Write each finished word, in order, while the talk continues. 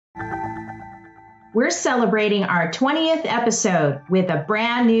We're celebrating our 20th episode with a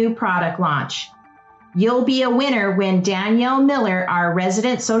brand new product launch. You'll be a winner when Danielle Miller, our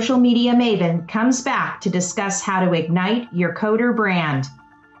resident social media maven, comes back to discuss how to ignite your coater brand.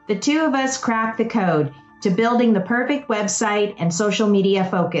 The two of us crack the code to building the perfect website and social media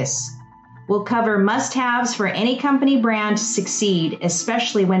focus. We'll cover must-haves for any company brand to succeed,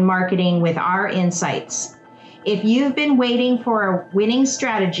 especially when marketing with our insights. If you've been waiting for a winning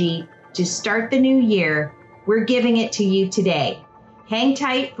strategy to start the new year, we're giving it to you today. Hang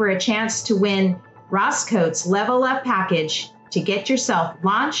tight for a chance to win RossKote's Level Up package to get yourself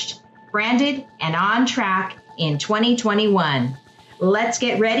launched, branded, and on track in 2021. Let's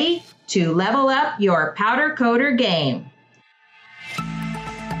get ready to level up your powder coater game.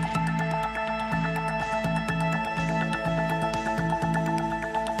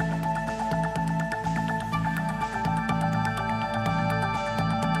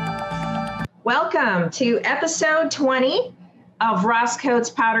 Welcome to episode 20 of RossKote's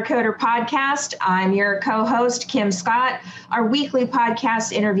Powder Coater podcast. I'm your co-host, Kim Scott. Our weekly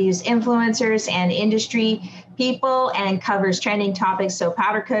podcast interviews influencers and industry people and covers trending topics so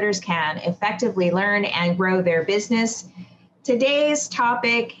powder coaters can effectively learn and grow their business. Today's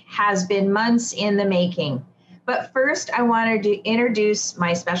topic has been months in the making. But first, I wanted to introduce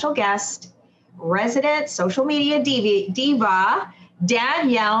my special guest, resident social media diva,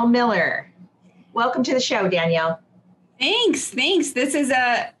 Danielle Miller. Welcome to the show, Danielle. Thanks. This is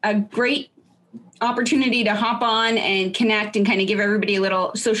a great opportunity to hop on and connect and kind of give everybody a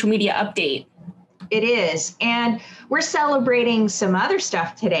little social media update. It is. And we're celebrating some other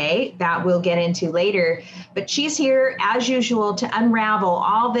stuff today that we'll get into later. But she's here, as usual, to unravel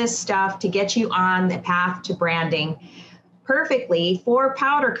all this stuff to get you on the path to branding perfectly for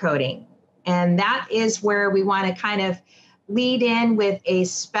powder coating. And that is where we want to kind of lead in with a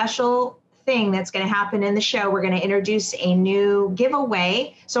special thing that's going to happen in the show. We're going to introduce a new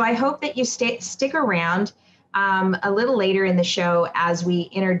giveaway. So I hope that you stick around a little later in the show as we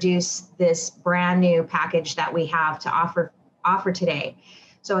introduce this brand new package that we have to offer today.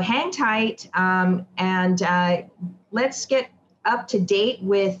 So hang tight and let's get up to date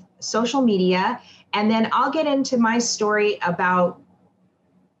with social media. And then I'll get into my story about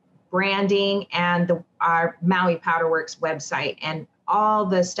branding and our Maui Powder Works website and all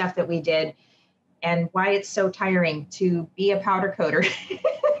the stuff that we did and why it's so tiring to be a powder coater.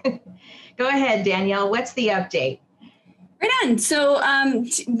 Go ahead, Danielle. What's the update? Right on. So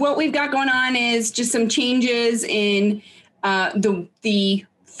what we've got going on is just some changes in the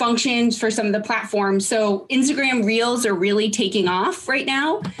functions for some of the platforms. So Instagram Reels are really taking off right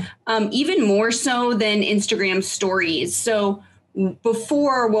now, even more so than Instagram Stories. So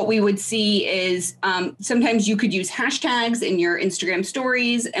before, what we would see is sometimes you could use hashtags in your Instagram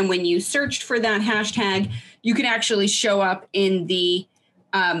stories. And when you searched for that hashtag, you could actually show up in the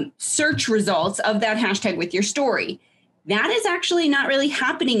search results of that hashtag with your story. That is actually not really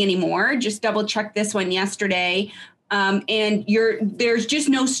happening anymore. Just double checked this one yesterday. And there's just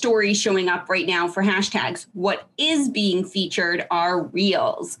no story showing up right now for hashtags. What is being featured are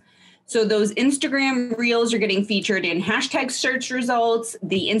reels. So those Instagram Reels are getting featured in hashtag search results,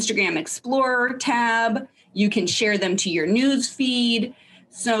 the Instagram Explorer tab. You can share them to your news feed.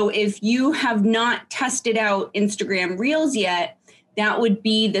 So if you have not tested out Instagram Reels yet, that would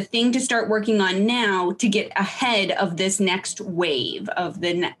be the thing to start working on now to get ahead of this next wave of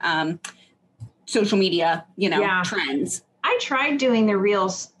the social media, trends. I tried doing the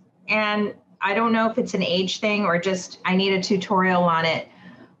Reels, and I don't know if it's an age thing or just I need a tutorial on it.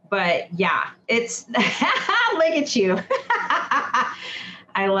 But yeah, it's, look at you.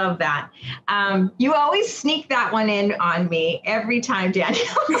 I love that. You always sneak that one in on me every time, Danielle.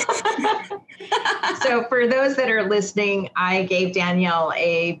 So for those that are listening, I gave Danielle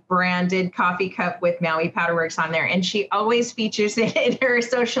a branded coffee cup with Maui Powder Works on there, and she always features it in her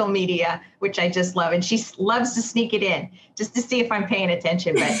social media, which I just love. And she loves to sneak it in just to see if I'm paying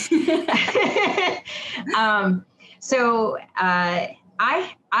attention. But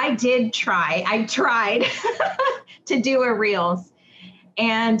I tried to do a Reels,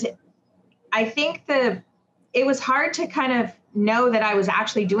 and I think it was hard to kind of know that I was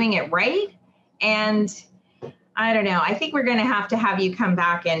actually doing it right. And I don't know, I think we're going to have you come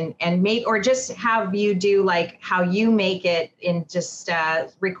back and make, or just have you do like how you make it and just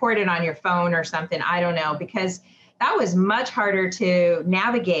record it on your phone or something. I don't know, because that was much harder to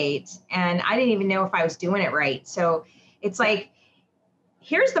navigate and I didn't even know if I was doing it right. So it's like,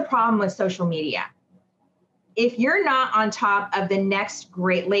 here's the problem with social media. If you're not on top of the next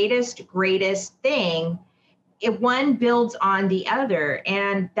latest, greatest thing, one builds on the other.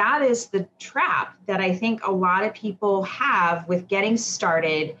 And that is the trap that I think a lot of people have with getting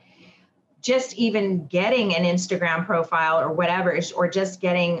started, just even getting an Instagram profile or whatever, or just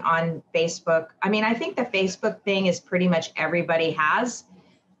getting on Facebook. I mean, I think the Facebook thing is pretty much everybody has,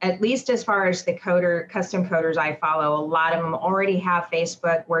 at least as far as the custom coders I follow. A lot of them already have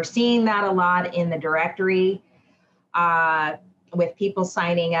Facebook. We're seeing that a lot in the directory with people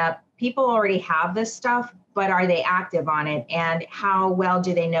signing up. People already have this stuff, but are they active on it? And how well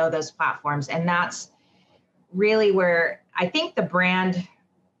do they know those platforms? And that's really where I think the brand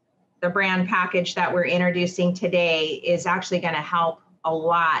package that we're introducing today is actually going to help a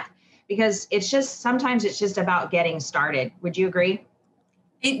lot, because sometimes it's just about getting started. Would you agree?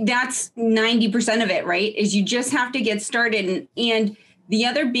 That's 90% of it, right? Is you just have to get started. And the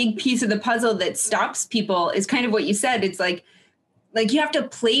other big piece of the puzzle that stops people is kind of what you said. It's like you have to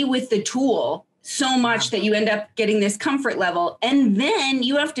play with the tool so much that you end up getting this comfort level. And then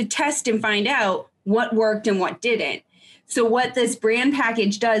you have to test and find out what worked and what didn't. So what this brand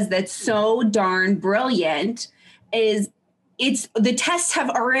package does that's so darn brilliant is the tests have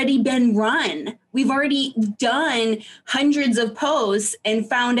already been run. We've already done hundreds of posts and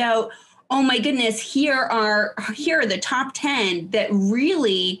found out, oh my goodness, here are the top 10 that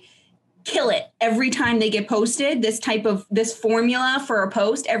really kill it every time they get posted. This formula for a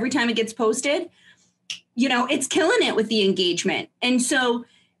post, every time it gets posted, it's killing it with the engagement. And so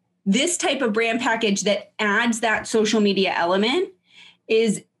this type of brand package that adds that social media element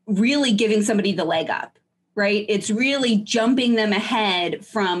is really giving somebody the leg up, right? It's really jumping them ahead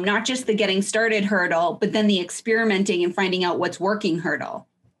from not just the getting started hurdle, but then the experimenting and finding out what's working hurdle.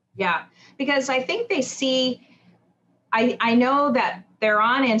 Yeah, because I think they see, I know that they're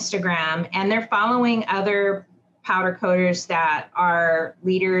on Instagram and they're following other powder coaters that are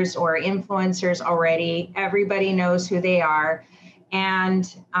leaders or influencers already. Everybody knows who they are. And,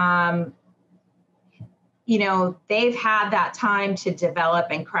 they've had that time to develop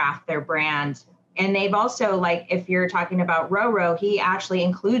and craft their brand. And they've also, like, if you're talking about Roro, he actually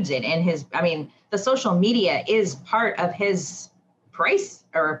includes it in the social media is part of his price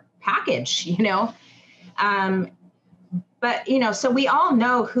or package, But, so we all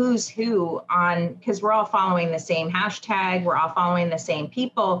know who's who because we're all following the same hashtag, we're all following the same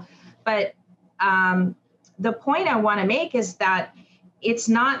people. But the point I want to make is that it's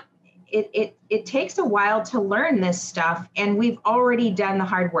not, it takes a while to learn this stuff, and we've already done the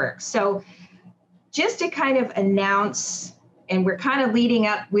hard work. So just to kind of announce, and we're kind of leading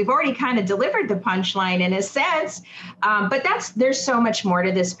up, we've already kind of delivered the punchline in a sense, but there's so much more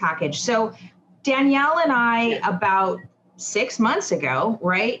to this package. So Danielle and I, about 6 months ago,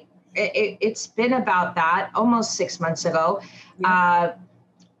 right? It's been about that, almost 6 months ago. Yeah.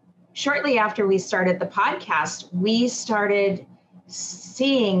 Shortly after we started the podcast, we started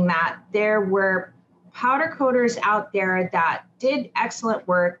seeing that there were powder coaters out there that did excellent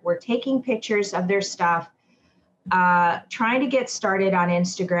work, were taking pictures of their stuff, trying to get started on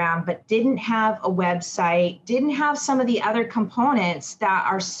Instagram, but didn't have a website, didn't have some of the other components that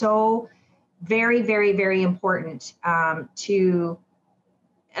are so very, very, very important to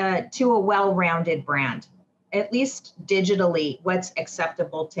a well-rounded brand, at least digitally, what's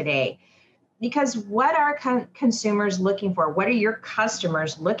acceptable today. Because what are consumers looking for? What are your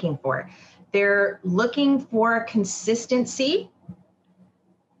customers looking for? They're looking for consistency,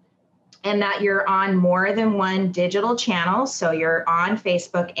 and that you're on more than one digital channel. So you're on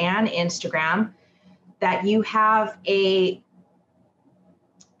Facebook and Instagram, that you have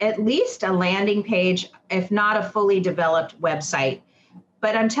at least a landing page, if not a fully developed website.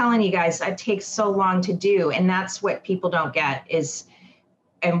 But I'm telling you guys, it takes so long to do. And that's what people don't get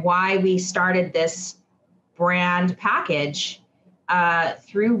and why we started this brand package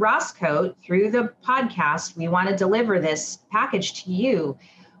through RossKote, through the podcast. We want to deliver this package to you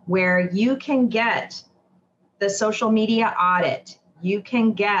where you can get the social media audit, you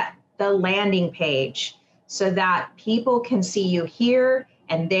can get the landing page so that people can see you here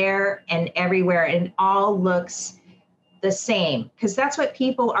and there and everywhere, and it all looks the same, because that's what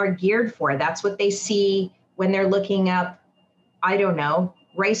people are geared for. That's what they see when they're looking up, I don't know,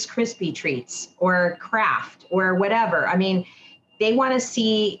 Rice Krispie treats or craft or whatever. I mean, they want to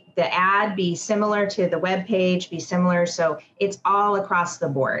see the ad be similar to the web page, be similar. So it's all across the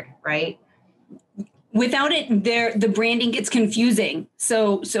board, right? Without it, the branding gets confusing.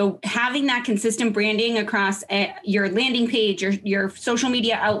 So having that consistent branding across your landing page, your social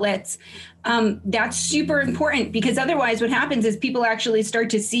media outlets, that's super important, because otherwise what happens is people actually start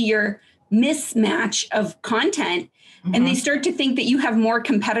to see your mismatch of content, and they start to think that you have more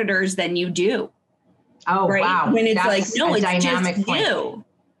competitors than you do. Oh, right? wow. When it's like, That's no, a it's dynamic just point. you.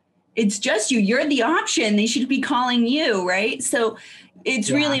 It's just you. You're the option. They should be calling you, right? So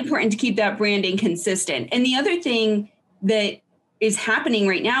it's really important to keep that branding consistent. And the other thing that is happening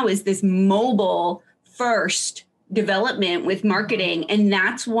right now is this mobile first development with marketing. And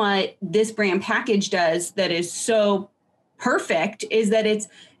that's what this brand package does that is so perfect, is that it's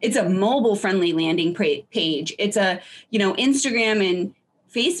a mobile friendly landing page. It's a, Instagram and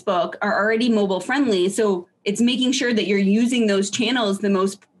Facebook are already mobile friendly. So it's making sure that you're using those channels the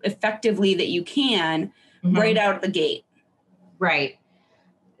most effectively that you can right out of the gate. Right.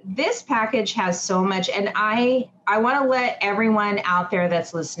 This package has so much, and I want to let everyone out there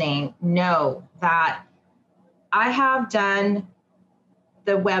that's listening know that I have done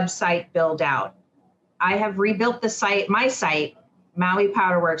the website build out. I have rebuilt the site, my site, Maui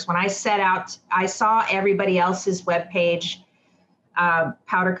Powder Works. When I set out, I saw everybody else's webpage,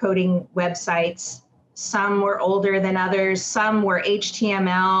 powder coating websites. Some were older than others. Some were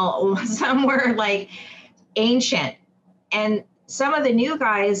HTML. Some were like ancient. And some of the new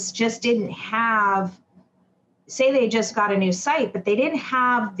guys just didn't have, say they just got a new site, but they didn't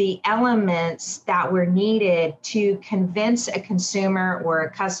have the elements that were needed to convince a consumer or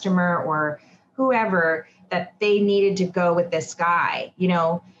a customer or whoever that they needed to go with this guy.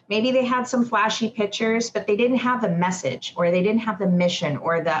 Maybe they had some flashy pictures, but they didn't have the message, or they didn't have the mission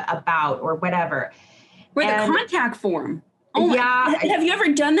or the about or whatever. Or the contact form. Oh yeah. Have you ever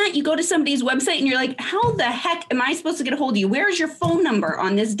done that? You go to somebody's website and you're like, how the heck am I supposed to get a hold of you? Where's your phone number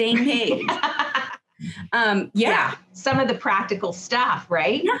on this dang page? Some of the practical stuff,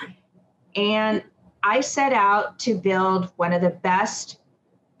 right? Yeah. And I set out to build one of the best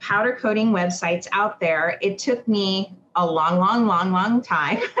powder coating websites out there. It took me a long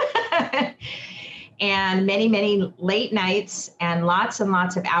time and many, many late nights and lots of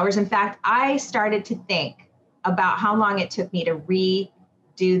hours. In fact, I started to think about how long it took me to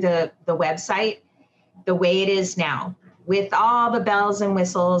redo the website the way it is now, with all the bells and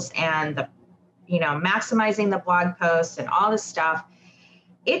whistles and the, maximizing the blog posts and all this stuff.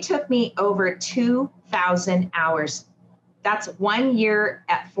 It took me over 2,000 hours. That's 1 year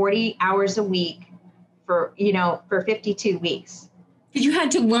at 40 hours a week for 52 weeks. Because you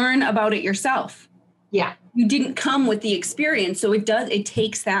had to learn about it yourself. Yeah. You didn't come with the experience. So it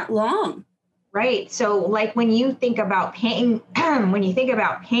takes that long. Right. So like when you think about paying,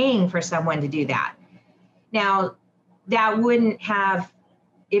 for someone to do that, now that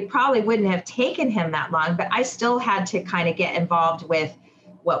it probably wouldn't have taken him that long, but I still had to kind of get involved with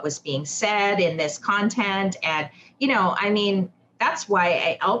what was being said in this content. And, that's why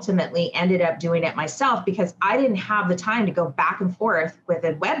I ultimately ended up doing it myself, because I didn't have the time to go back and forth with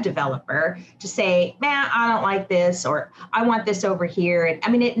a web developer to say, man, I don't like this, or I want this over here.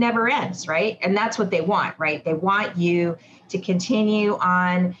 And it never ends, right? And that's what they want, right? They want you to continue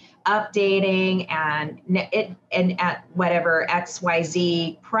on updating and at whatever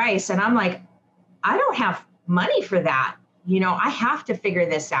XYZ price. And I'm like, I don't have money for that. I have to figure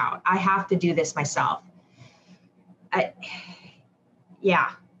this out. I have to do this myself.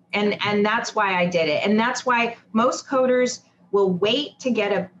 And that's why I did it. And that's why most coders will wait to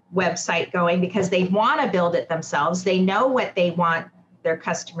get a website going, because they want to build it themselves. They know what they want their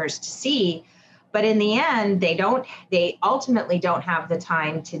customers to see, but in the end, they ultimately don't have the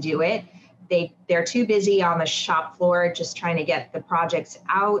time to do it. They're too busy on the shop floor just trying to get the projects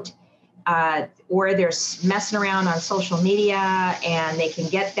out, or they're messing around on social media and they can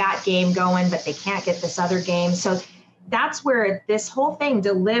get that game going, but they can't get this other game. So that's where this whole thing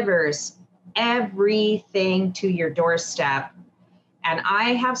delivers everything to your doorstep. And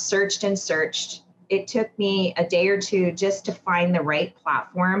I have searched and searched. It took me a day or two just to find the right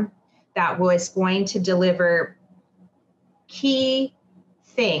platform that was going to deliver key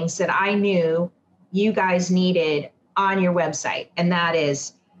things that I knew you guys needed on your website. And that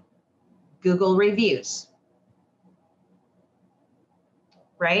is Google reviews,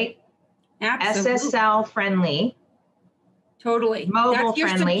 right? Absolutely. SSL friendly. Totally. Mobile That's your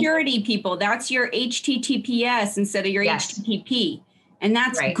friendly. security, people. That's your HTTPS instead of your HTTP. And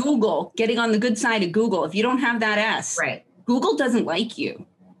that's right. Google, getting on the good side of Google. If you don't have that S, right. Google doesn't like you.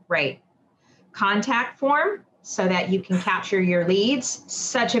 Right. Contact form so that you can capture your leads.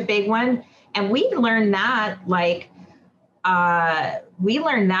 Such a big one. And we learned that when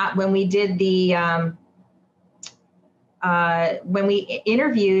we did the, when we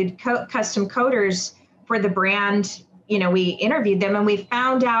interviewed custom coders for the brand. We interviewed them and we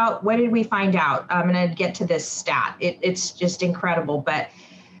found out, what did we find out? I'm going to get to this stat. It's just incredible, but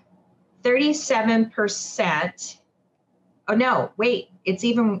 37%. Oh, no, wait. it's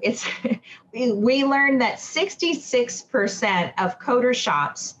we learned that 66% of coder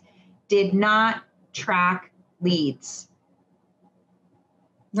shops did not track leads.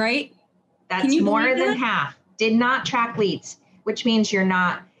 Right? That's more than half. Did not track leads, which means you're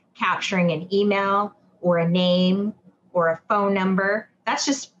not capturing an email or a name or a phone number. That's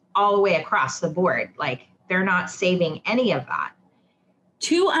just all the way across the board. Like, they're not saving any of that.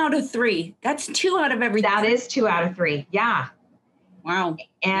 2 out of 3. That's 2 out of every. That is 2 out of 3. Yeah. Wow.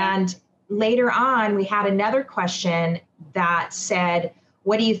 And later on, we had another question that said,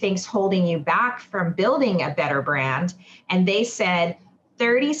 what do you think's holding you back from building a better brand? And they said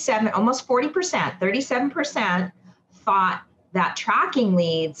 37, almost 40%, 37% thought that tracking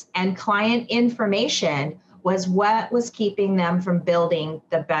leads and client information was what was keeping them from building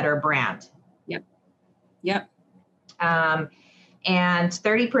the better brand. Yep. And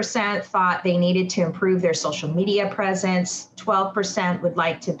 30% thought they needed to improve their social media presence. 12% would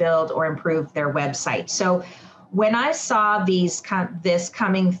like to build or improve their website. So when I saw this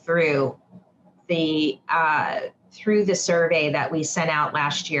coming through the survey that we sent out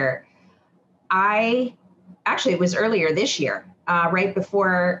last year, it was earlier this year, right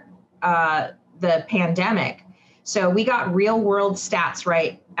before the pandemic. So we got real world stats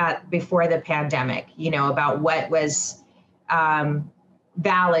before the pandemic, about what was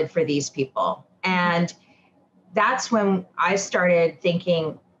valid for these people. And that's when I started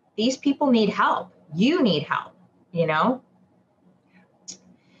thinking, these people need help. You need help,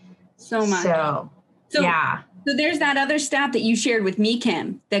 So much. So yeah. So there's that other stat that you shared with me,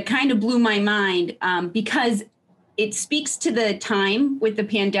 Kim, that kind of blew my mind because it speaks to the time with the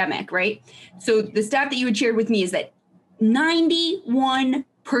pandemic, right? So the stat that you had shared with me is that 91%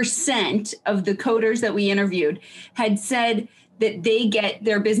 of the coders that we interviewed had said that they get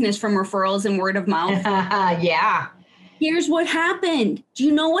their business from referrals and word of mouth. Yeah. Here's what happened. Do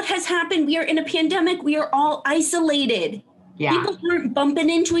you know what has happened? We are in a pandemic. We are all isolated. Yeah. People aren't bumping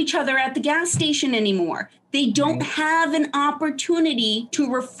into each other at the gas station anymore. They don't have an opportunity to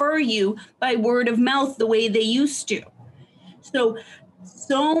refer you by word of mouth the way they used to.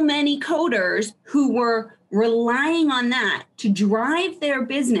 So many coders who were relying on that to drive their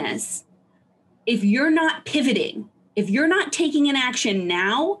business, if you're not pivoting, if you're not taking an action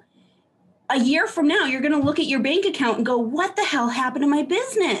now, a year from now, you're going to look at your bank account and go, what the hell happened to my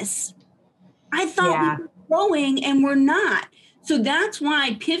business? I thought we were growing and we're not. So that's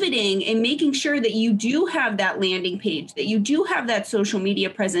why pivoting and making sure that you do have that landing page, that you do have that social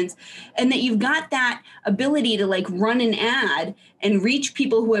media presence, and that you've got that ability to like run an ad and reach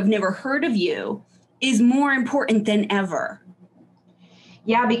people who have never heard of you is more important than ever.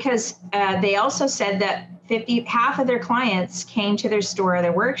 Yeah, because they also said that half of their clients came to their store or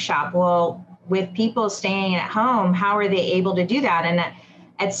their workshop. Well, with people staying at home, how are they able to do that? And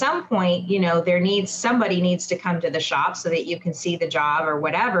at some point, somebody needs to come to the shop so that you can see the job or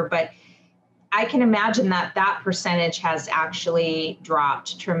whatever. But I can imagine that percentage has actually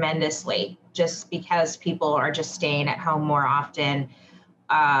dropped tremendously just because people are just staying at home more often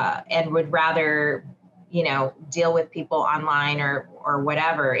and would rather, deal with people online or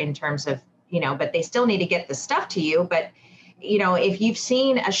whatever in terms of, but they still need to get the stuff to you. But, if you've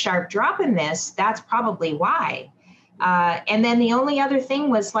seen a sharp drop in this, that's probably why. And then the only other thing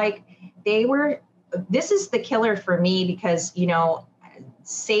was like, this is the killer for me because,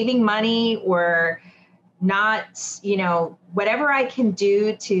 saving money or not, whatever I can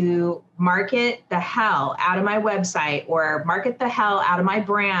do to market the hell out of my website or market the hell out of my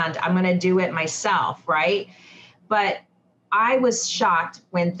brand, I'm going to do it myself, right? But I was shocked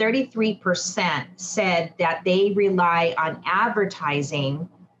when 33% said that they rely on advertising,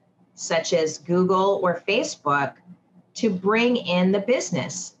 such as Google or Facebook, to bring in the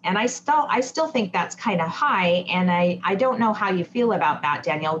business. And I still think that's kind of high. And I don't know how you feel about that,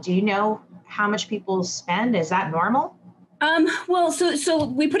 Danielle. Do you know how much people spend? Is that normal? Well, so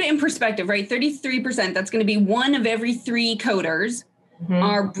we put it in perspective, right? 33%, that's going to be 1 of every 3 coders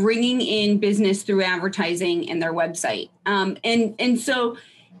are bringing in business through advertising in their website. And so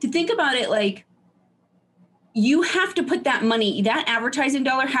to think about it, like, you have to put that money, that advertising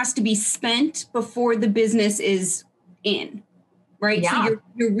dollar has to be spent before the business is in, right? Yeah. So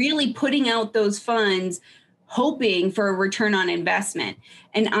you're really putting out those funds hoping for a return on investment.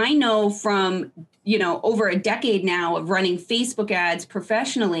 And I know from, over a decade now of running Facebook ads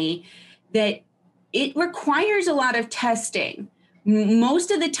professionally that it requires a lot of testing.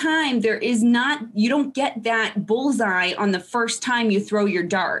 Most of the time you don't get that bullseye on the first time you throw your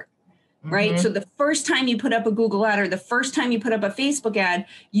dart. Right. So the first time you put up a Google ad or the first time you put up a Facebook ad,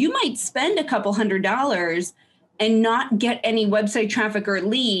 you might spend a couple $100, and not get any website traffic or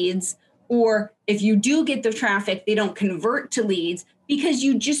leads. Or if you do get the traffic, they don't convert to leads because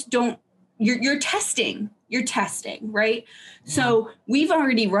you just don't, you're testing, right? Yeah. So we've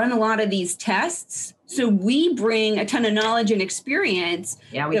already run a lot of these tests. So we bring a ton of knowledge and experience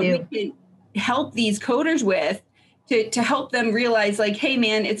that we can help these coders with to help them realize like, hey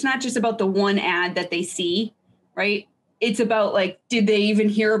man, it's not just about the one ad that they see, right? It's about like, did they even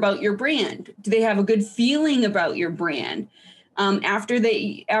hear about your brand? Do they have a good feeling about your brand? After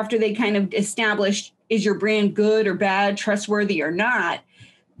they kind of established, is your brand good or bad, trustworthy or not?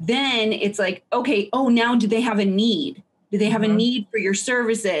 Then it's like, okay, oh, now do they have a need? Do they have a need for your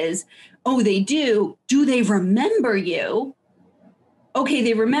services? Oh, they do. Do they remember you? Okay,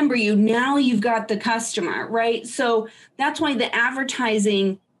 they remember you. Now you've got the customer, right? So that's why the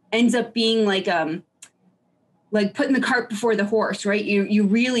advertising ends up being like putting the cart before the horse, right?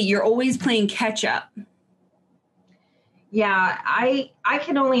 You're always playing catch up. Yeah, I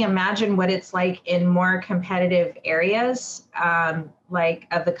can only imagine what it's like in more competitive areas, like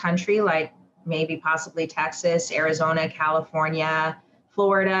of the country, like maybe possibly Texas, Arizona, California,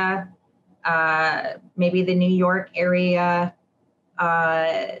 Florida, maybe the New York area,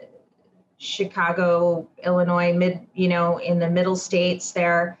 Chicago, Illinois, in the middle states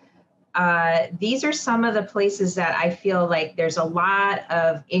there. These are some of the places that I feel like there's a lot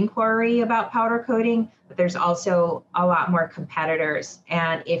of inquiry about powder coating, but there's also a lot more competitors.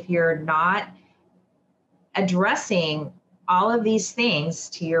 And if you're not addressing all of these things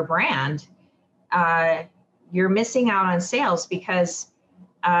to your brand, you're missing out on sales because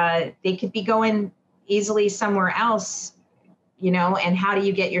they could be going easily somewhere else, and how do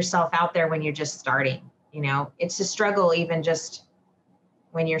you get yourself out there when you're just starting? It's a struggle even just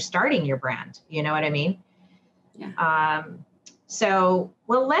when you're starting your brand, you know what I mean? Yeah. So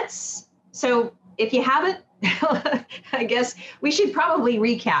if you haven't, I guess we should probably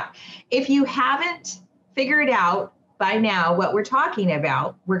recap. If you haven't figured out by now what we're talking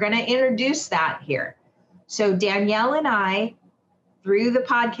about, we're going to introduce that here. So Danielle and I, through the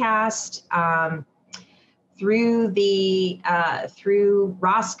podcast, through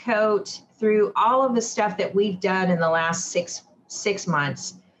RossKote, through all of the stuff that we've done in the last six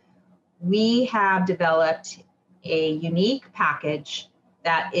months, we have developed a unique package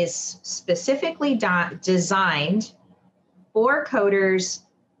that is specifically designed for coders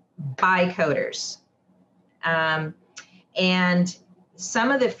by coders. And some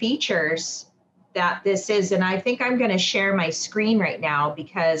of the features that this is, and I think I'm going to share my screen right now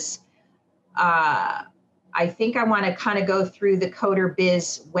because I think I want to kind of go through the Coder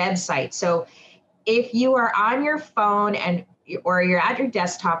Biz website. So if you are on your phone or you're at your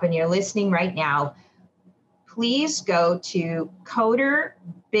desktop and you're listening right now, please go to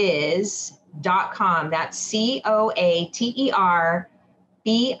coderbiz.com. That's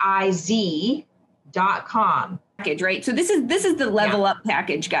COATERBIZ.com. Package, right? So this is the level up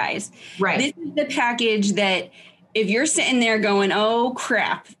package, guys. Right. This is the package that if you're sitting there going, oh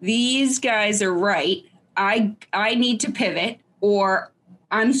crap, these guys are right. I need to pivot, or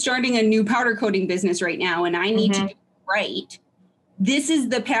I'm starting a new powder coating business right now and I need to do it right. This is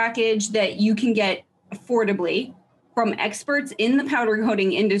the package that you can get affordably from experts in the powder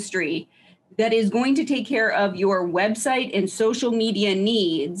coating industry that is going to take care of your website and social media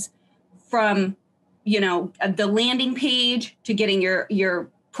needs, from the landing page to getting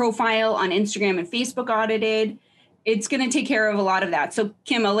your profile on Instagram and Facebook audited. It's going to take care of a lot of that. So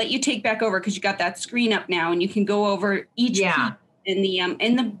Kim, I'll let you take back over because you got that screen up now and you can go over each piece and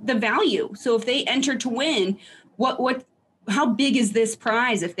the value. So if they enter to win, how big is this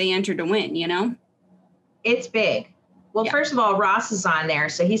prize if they enter to win, It's big. Well, First of all, Ross is on there.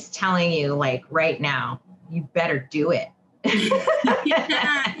 So he's telling you like right now, you better do it.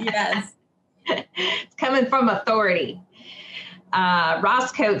 Yes. It's coming from authority.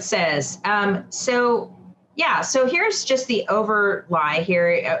 RossKote says, so here's just the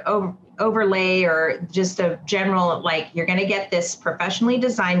overlay or just a general, like you're going to get this professionally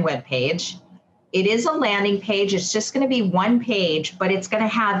designed web page. It is a landing page. It's just going to be one page, but it's going to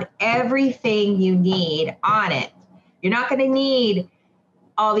have everything you need on it. You're not going to need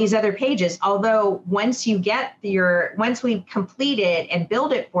all these other pages. Although once we complete it and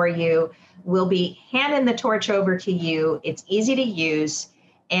build it for you, we'll be handing the torch over to you. It's easy to use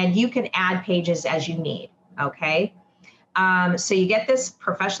and you can add pages as you need. Okay. So you get this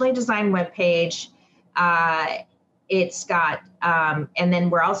professionally designed web page. It's got, and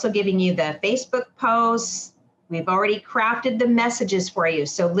then we're also giving you the Facebook posts. We've already crafted the messages for you.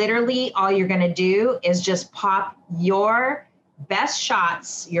 So literally all you're going to do is just pop your best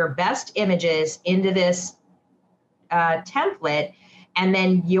shots, your best images into this template, and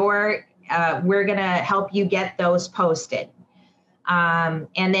then we're going to help you get those posted. And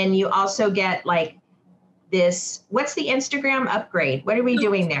then you also get like this, what's the Instagram upgrade? What are we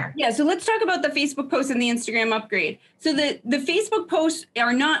doing there? Yeah, so let's talk about the Facebook posts and the Instagram upgrade. So the Facebook posts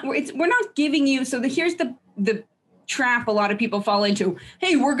are not, we're not giving you, so here's the trap a lot of people fall into.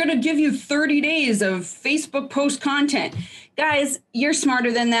 Hey, we're going to give you 30 days of Facebook post content. Guys, you're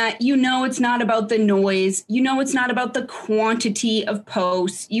smarter than that. You know it's not about the noise. You know it's not about the quantity of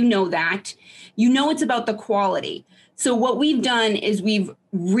posts. You know that. You know it's about the quality. So what we've done is we've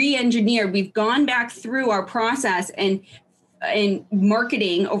re-engineered, we've gone back through our process and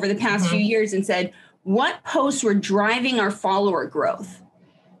marketing over the past few years and said, what posts were driving our follower growth?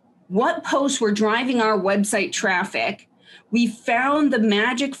 What posts were driving our website traffic? We found the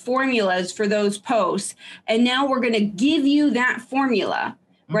magic formulas for those posts. And now we're going to give you that formula,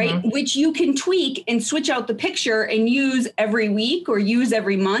 right? Which you can tweak and switch out the picture and use every week or use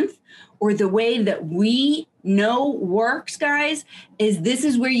every month. Or the way that we know works, guys, is this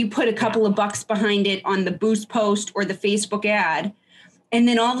is where you put a couple of bucks behind it on the boost post or the Facebook ad. And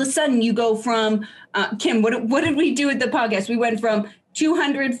then all of a sudden you go from, Kim, what did we do at the podcast? We went from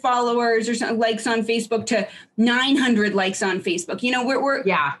 200 followers or something, likes on Facebook to 900 likes on Facebook. You know,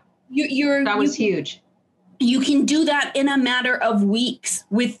 that was huge. You can do that in a matter of weeks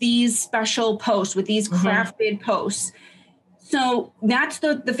with these special posts, with these crafted posts. So that's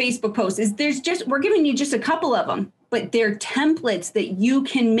the Facebook post is we're giving you just a couple of them, but they're templates that you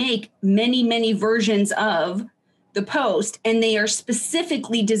can make many, many versions of the post. And they are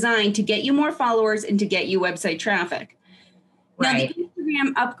specifically designed to get you more followers and to get you website traffic. Right. Now the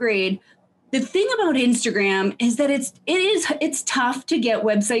Instagram upgrade, the thing about Instagram is that it's tough to get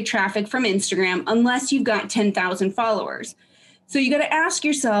website traffic from Instagram unless you've got 10,000 followers. So you got to ask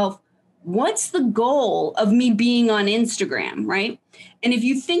yourself, what's the goal of me being on Instagram, right? And if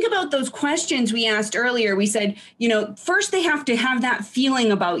you think about those questions we asked earlier, we said, you know, first they have to have that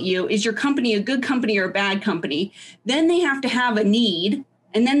feeling about you. Is your company a good company or a bad company? Then they have to have a need,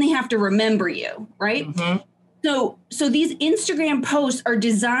 and then they have to remember you, right? So these Instagram posts are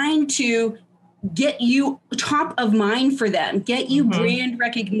designed to get you top of mind for them, get you brand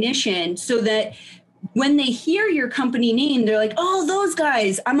recognition so that when they hear your company name, they're like, oh, those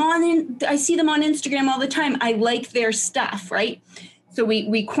guys, I see them on Instagram all the time. I like their stuff, right? So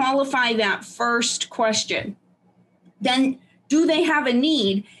we qualify that first question. Then do they have a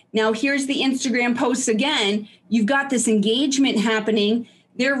need? Now here's the Instagram posts again. You've got this engagement happening.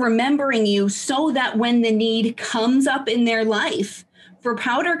 They're remembering you so that when the need comes up in their life for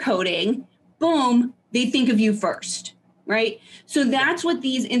powder coating, boom, they think of you first. Right. So that's what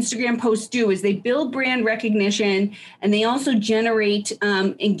these Instagram posts do is they build brand recognition and they also generate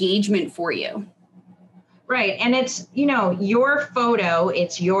engagement for you. Right. And it's, you know, your photo,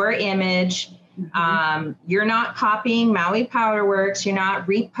 it's your image. You're not copying Maui Powder Works. You're not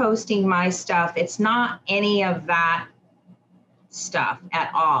reposting my stuff. It's not any of that stuff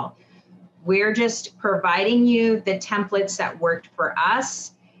at all. We're just providing you the templates that worked for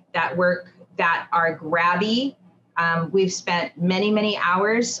us, that are grabby. We've spent many, many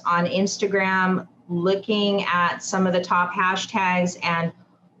hours on Instagram looking at some of the top hashtags and,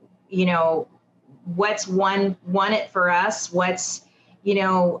 you know, what's won it for us, what's, you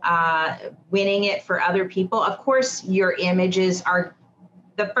know, winning it for other people. Of course, your images are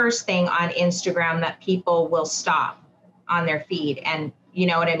the first thing on Instagram that people will stop on their feed. And you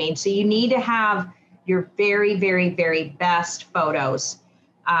know what I mean? So you need to have your very, very, very best photos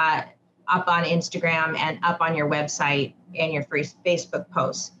up on Instagram and up on your website and your Facebook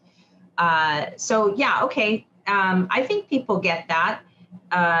posts. So yeah, okay. I think people get that.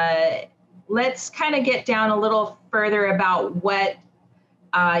 Let's kind of get down a little further about what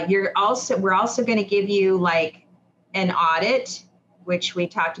we're also going to give you like an audit, which we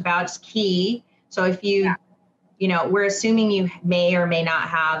talked about is key. So if you know, we're assuming you may or may not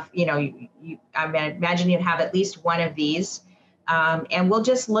have, you know, I imagine you have at least one of these. And we'll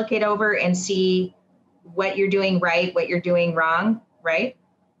just look it over and see what you're doing right, what you're doing wrong, right?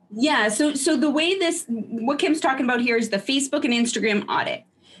 Yeah. So the way what Kim's talking about here is the Facebook and Instagram audit.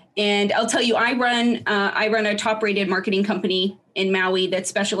 And I'll tell you, I run a top-rated marketing company in Maui that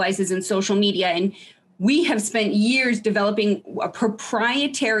specializes in social media. And we have spent years developing a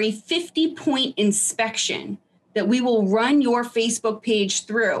proprietary 50-point inspection that we will run your Facebook page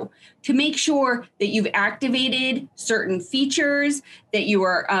through to make sure that you've activated certain features, that you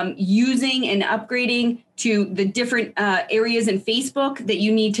are using and upgrading to the different areas in Facebook that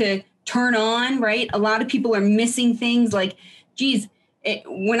you need to turn on, right? A lot of people are missing things like, geez,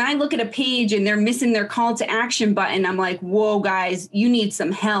 when I look at a page and they're missing their call to action button, I'm like, whoa, guys, you need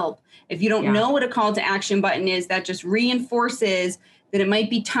some help. If you don't know what a call to action button is, that just reinforces that it might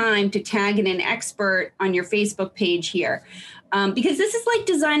be time to tag in an expert on your Facebook page here. Because this is like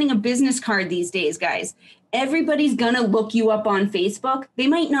designing a business card these days, guys. Everybody's going to look you up on Facebook. They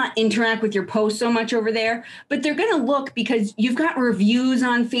might not interact with your post so much over there, but they're going to look because you've got reviews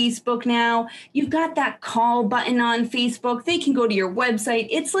on Facebook now. You've got that call button on Facebook. They can go to your website.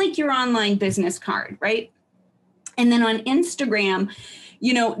 It's like your online business card, right? And then on Instagram,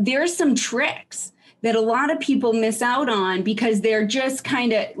 there's some tricks that a lot of people miss out on because they're just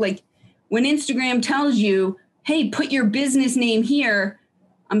kind of like, when Instagram tells you, hey, put your business name here,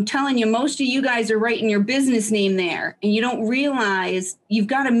 I'm telling you, most of you guys are writing your business name there and you don't realize you've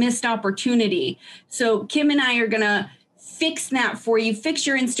got a missed opportunity. So Kim and I are going to fix that for you. Fix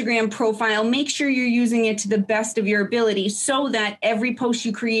your Instagram profile. Make sure you're using it to the best of your ability so that every post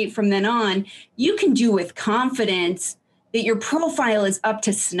you create from then on, you can do with confidence that your profile is up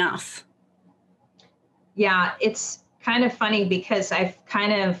to snuff. Yeah, it's kind of funny because I've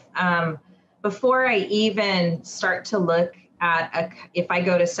kind of, before I even start to look at if I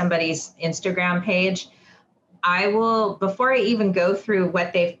go to somebody's Instagram page, I will, before I even go through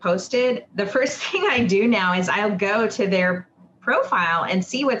what they've posted, the first thing I do now is I'll go to their profile and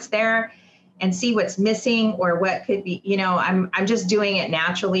see what's there and see what's missing or what could be, I'm just doing it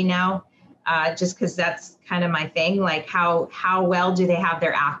naturally now, just because that's kind of my thing. Like how well do they have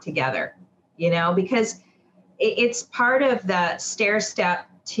their act together, because it's part of the stair step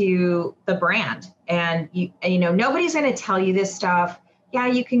to the brand. And nobody's going to tell you this stuff. Yeah,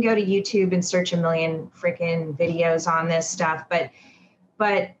 you can go to YouTube and search a million freaking videos on this stuff, but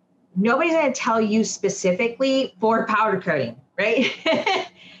nobody's going to tell you specifically for powder coating, right?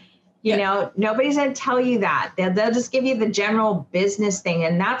 Nobody's going to tell you that. They'll just give you the general business thing.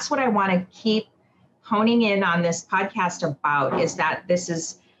 And that's what I want to keep honing in on this podcast about, is that this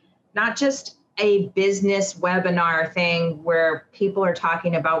is not just a business webinar thing where people are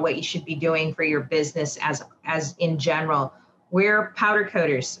talking about what you should be doing for your business as in general. We're powder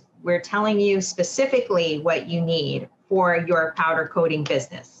coaters. We're telling you specifically what you need for your powder coating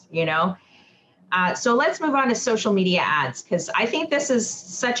business, So let's move on to social media ads, because I think this is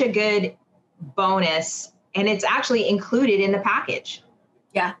such a good bonus and it's actually included in the package.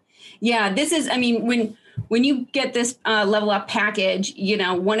 Yeah. Yeah. This is, when you get this level up package,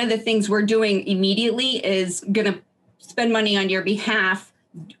 one of the things we're doing immediately is going to spend money on your behalf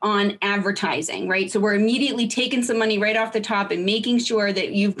on advertising, right? So we're immediately taking some money right off the top and making sure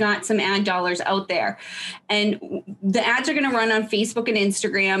that you've got some ad dollars out there. And the ads are going to run on Facebook and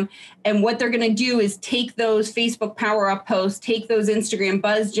Instagram. And what they're going to do is take those Facebook Power Up posts, take those Instagram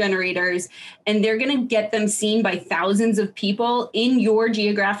buzz generators, and they're going to get them seen by thousands of people in your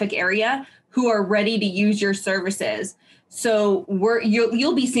geographic area who are ready to use your services. So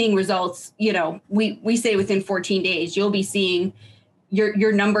you'll be seeing results, we say within 14 days, you'll be seeing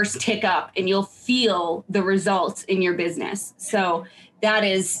your numbers tick up and you'll feel the results in your business. So that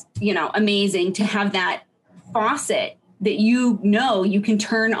is, amazing to have that faucet that you can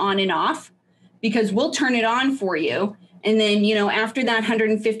turn on and off, because we'll turn it on for you. And then, after that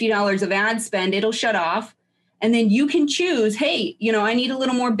 $150 of ad spend, it'll shut off. And then you can choose, hey, I need a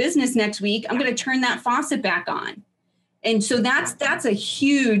little more business next week. I'm going to turn that faucet back on. And so that's a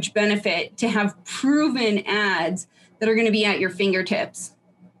huge benefit to have proven ads that are going to be at your fingertips.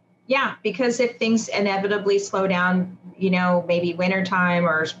 Yeah, because if things inevitably slow down, maybe wintertime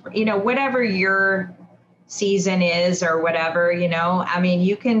or, whatever your season is or whatever,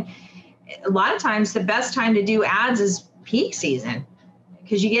 you can, a lot of times the best time to do ads is peak season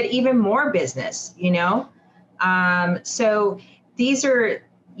because you get even more business, So these are,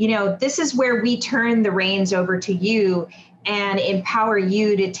 this is where we turn the reins over to you and empower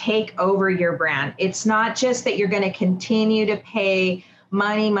you to take over your brand. It's not just that you're going to continue to pay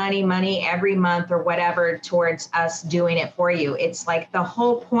money every month or whatever towards us doing it for you. It's like the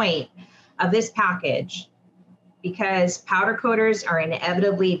whole point of this package, because powder coaters are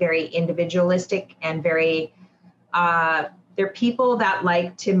inevitably very individualistic and very, they're people that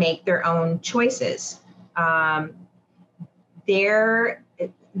like to make their own choices.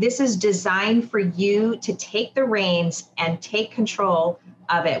 This is designed for you to take the reins and take control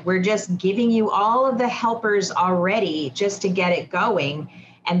of it. We're just giving you all of the helpers already just to get it going.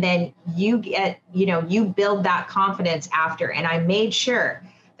 And then you get, you build that confidence after. And I made sure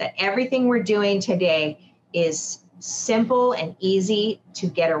that everything we're doing today is simple and easy to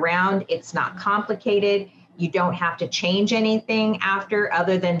get around. It's not complicated. You don't have to change anything after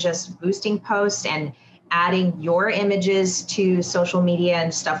other than just boosting posts and adding your images to social media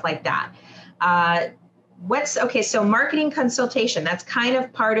and stuff like that. So marketing consultation, that's kind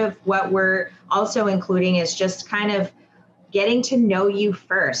of part of what we're also including, is just kind of getting to know you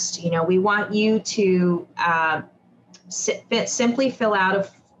first. We want you to simply fill out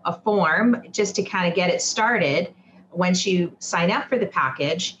a form just to kind of get it started. Once you sign up for the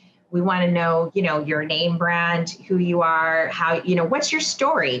package, we want to know, your name, brand, who you are, how, what's your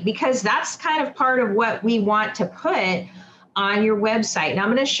story, because that's kind of part of what we want to put on your website. And I'm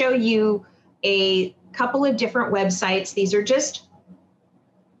going to show you a couple of different websites. These are just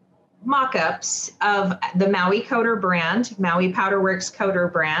mock-ups of the Maui Coater brand, Maui Powder Works Coater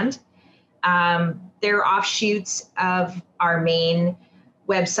brand. They're offshoots of our main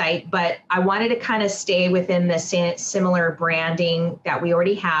website, but I wanted to kind of stay within the similar branding that we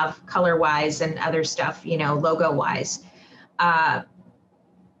already have, color-wise and other stuff, logo-wise. So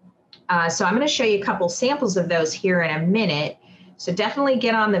I'm going to show you a couple samples of those here in a minute. So definitely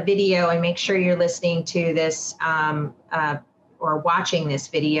get on the video and make sure you're listening to this or watching this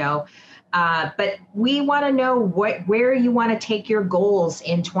video. But we want to know where you want to take your goals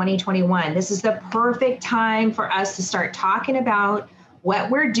in 2021. This is the perfect time for us to start talking about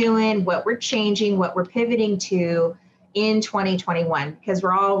what we're doing, what we're changing, what we're pivoting to in 2021, because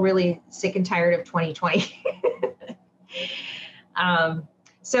we're all really sick and tired of 2020. I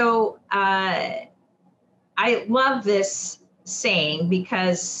love this saying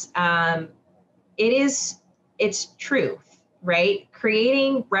because it's truth, right?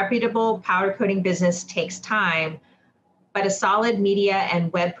 Creating reputable powder coating business takes time, but a solid media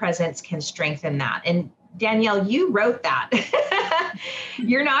and web presence can strengthen that. And Danielle, you wrote that.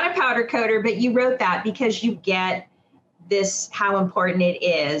 You're not a powder coater, but you wrote that because you get this, how important it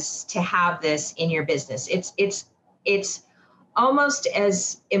is to have this in your business. It's almost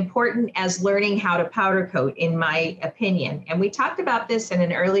as important as learning how to powder coat, in my opinion. And we talked about this in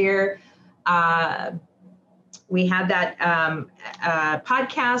an earlier, we had that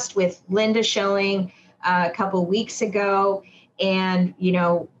podcast with Linda Schilling a couple weeks ago. And,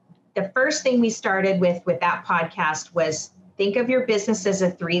 the first thing we started with that podcast was, think of your business as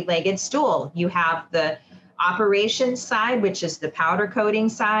a three-legged stool. You have the operations side, which is the powder coating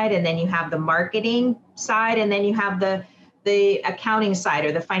side, and then you have the marketing side, and then you have the accounting side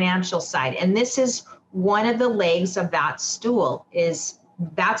or the financial side. And this is one of the legs of that stool.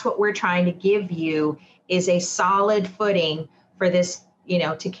 That's what we're trying to give you, is a solid footing for this,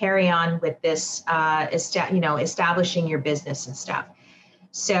 to carry on with this, establishing your business and stuff.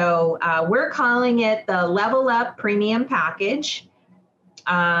 So we're calling it the Level Up Premium Package.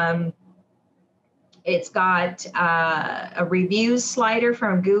 It's got a reviews slider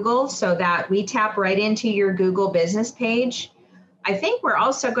from Google so that we tap right into your Google business page. I think we're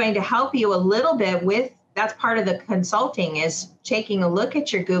also going to help you a little bit with, that's part of the consulting, is taking a look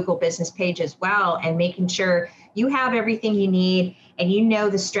at your Google business page as well and making sure you have everything you need and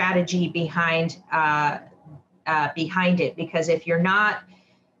the strategy behind it. Because if you're not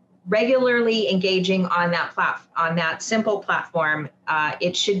regularly engaging on that simple platform,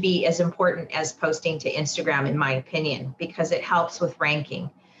 it should be as important as posting to Instagram, in my opinion, because it helps with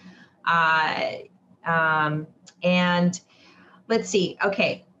ranking. And let's see.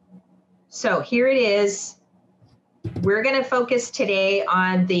 Okay, so here it is. We're going to focus today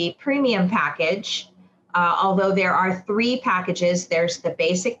on the premium package, although there are three packages. There's the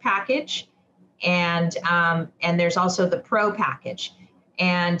basic package, and there's also the pro package.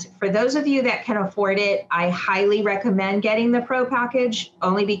 And for those of you that can afford it, I highly recommend getting the pro package,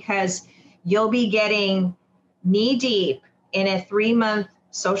 only because you'll be getting knee deep in a 3-month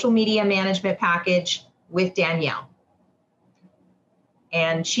social media management package with Danielle.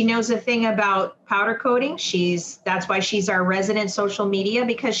 And she knows a thing about powder coating. That's why she's our resident social media,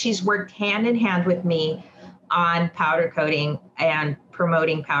 because she's worked hand in hand with me on powder coating and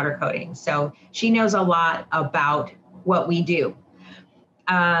promoting powder coating. So she knows a lot about what we do.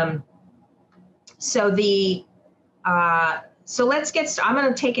 So let's get started. I'm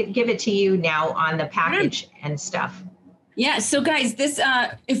going to give it to you now on the package and stuff. Yeah. So guys, this,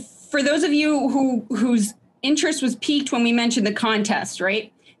 if for those of you whose interest was piqued when we mentioned the contest,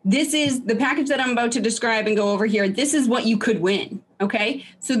 right? This is the package that I'm about to describe and go over here. This is what you could win. Okay.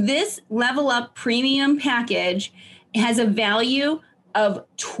 So this Level Up Premium package has a value of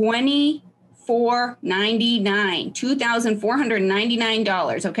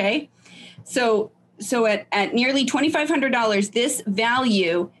 $2,499. Okay. So at nearly $2,500, this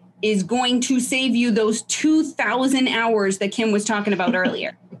value is going to save you those 2,000 hours that Kim was talking about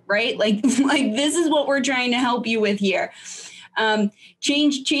earlier, right? Like this is what we're trying to help you with here.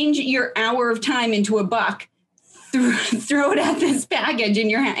 Change your hour of time into $1. Throw it at this package,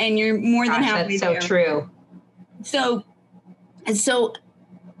 and you're more than halfway there. That's so true. So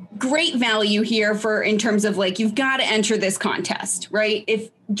great value here in terms of like, you've got to enter this contest, right? If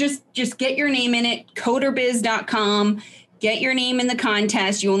just get your name in it, coaterbiz.com, get your name in the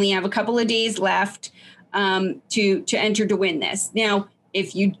contest. You only have a couple of days left to enter to win this. Now,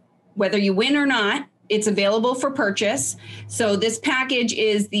 whether you win or not, it's available for purchase. So this package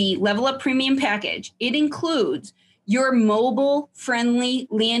is the Level Up Premium package. It includes your mobile friendly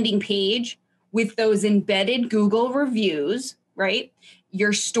landing page with those embedded Google reviews, right?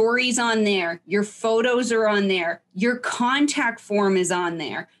 Your stories on there, your photos are on there, your contact form is on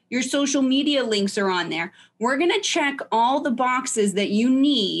there, your social media links are on there. We're going to check all the boxes that you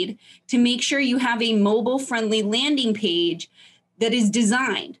need to make sure you have a mobile friendly landing page that is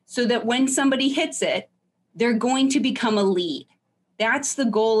designed so that when somebody hits it, they're going to become a lead. That's the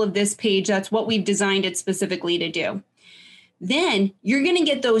goal of this page. That's what we've designed it specifically to do. Then you're going to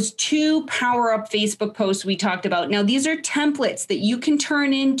get those 2 Power Up Facebook posts we talked about. Now, these are templates that you can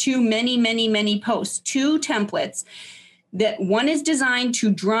turn into many, many, many posts. 2 templates that one is designed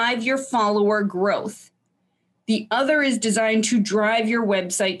to drive your follower growth. The other is designed to drive your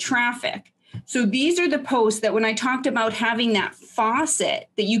website traffic. So these are the posts that when I talked about having that faucet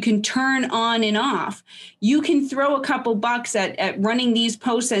that you can turn on and off, you can throw a couple bucks at running these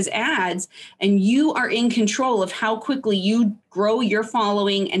posts as ads, and you are in control of how quickly you grow your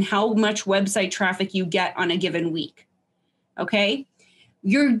following and how much website traffic you get on a given week. Okay.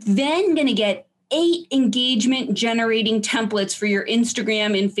 You're then going to get 8 engagement generating templates for your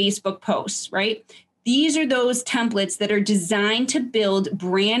Instagram and Facebook posts, right? These are those templates that are designed to build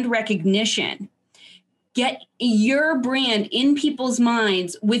brand recognition. Get your brand in people's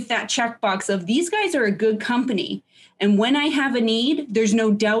minds with that checkbox of these guys are a good company. And when I have a need, there's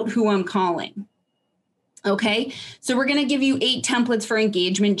no doubt who I'm calling. Okay, so we're going to give you 8 templates for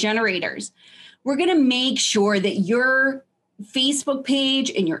engagement generators. We're going to make sure that your Facebook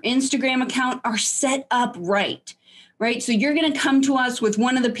page and your Instagram account are set up right. Right. So you're going to come to us with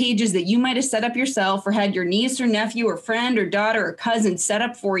one of the pages that you might have set up yourself or had your niece or nephew or friend or daughter or cousin set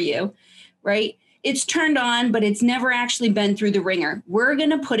up for you. Right. It's turned on, but it's never actually been through the ringer. We're going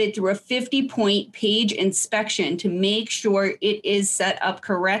to put it through a 50-point page inspection to make sure it is set up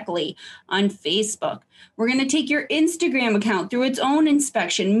correctly on Facebook. We're going to take your Instagram account through its own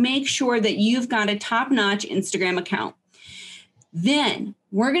inspection. Make sure that you've got a top-notch Instagram account. Then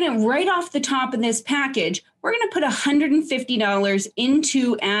we're going to, right off the top of this package, we're going to put $150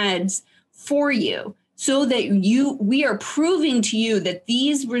 into ads for you so that we are proving to you that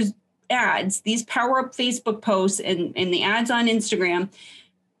these ads, these Power Up Facebook posts and the ads on Instagram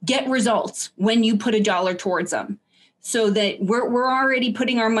get results when you put $1 towards them. So that we're already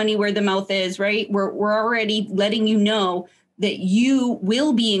putting our money where the mouth is, right? We're already letting you know that you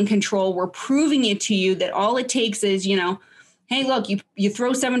will be in control. We're proving it to you that all it takes is, hey, look, you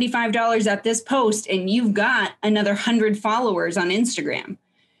throw $75 at this post and you've got another 100 followers on Instagram,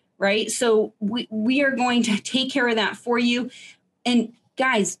 right? So we are going to take care of that for you. And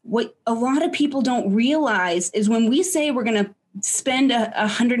guys, what a lot of people don't realize is when we say we're going to spend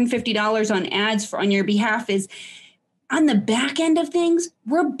 $150 on ads on your behalf is on the back end of things,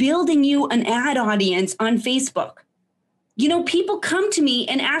 we're building you an ad audience on Facebook. People come to me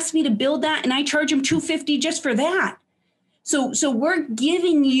and ask me to build that and I charge them $250 just for that. So we're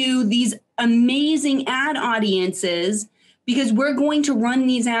giving you these amazing ad audiences because we're going to run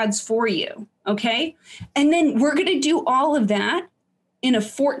these ads for you, okay? And then we're going to do all of that in a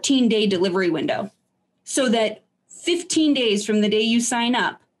 14-day delivery window so that 15 days from the day you sign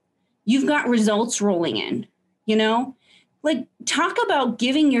up, you've got results rolling in, Like, talk about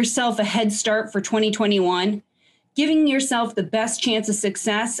giving yourself a head start for 2021, giving yourself the best chance of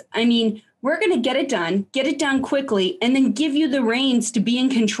success. I mean, we're going to get it done quickly, and then give you the reins to be in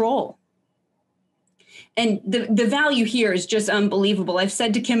control. And the value here is just unbelievable. I've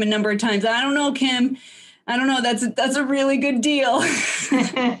said to Kim a number of times, I don't know, Kim. I don't know. That's a really good deal.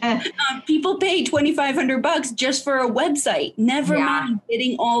 People pay $2,500 just for a website. Never mind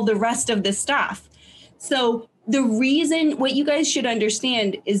getting all the rest of the stuff. So the reason, what you guys should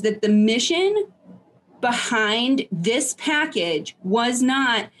understand is that the mission behind this package was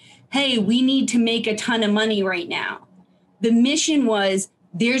not, hey, we need to make a ton of money right now. The mission was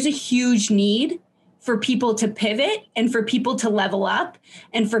there's a huge need for people to pivot and for people to level up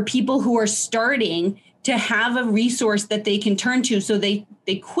and for people who are starting to have a resource that they can turn to so they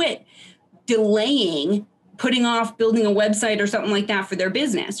quit delaying putting off building a website or something like that for their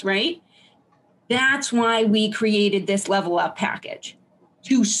business, right? That's why we created this level up package,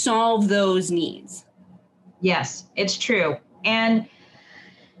 to solve those needs. Yes, it's true. And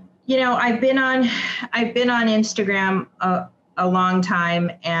you know, I've been on Instagram a long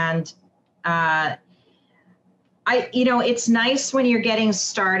time, and it's nice when you're getting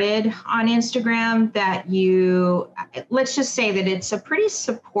started on Instagram that let's just say that it's a pretty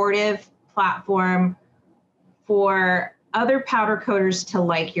supportive platform for other powder coaters to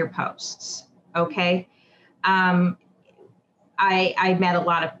like your posts. Okay. I met a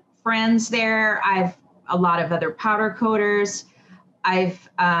lot of friends there. I've a lot of other powder coaters.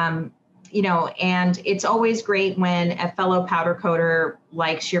 And it's always great when a fellow powder coater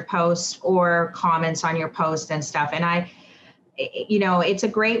likes your post or comments on your post and stuff. And it's a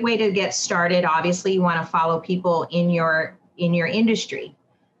great way to get started. Obviously, you want to follow people in your industry.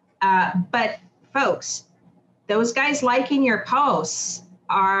 But folks, those guys liking your posts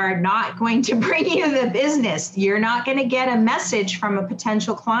are not going to bring you the business. You're not going to get a message from a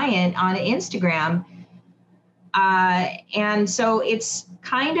potential client on Instagram. And so it's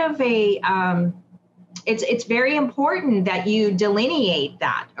kind of it's very important that you delineate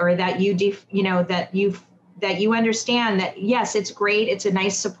that, or that that you understand that, yes, it's great. It's a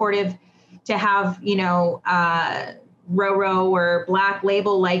nice supportive to have, Roro or Black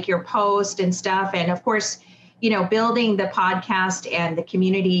Label like your post and stuff. And of course, building the podcast and the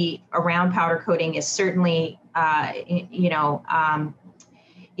community around powder coating is certainly, we're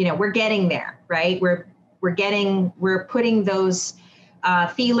getting there, right? We're putting those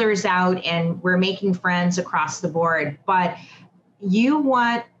feelers out, and we're making friends across the board. But you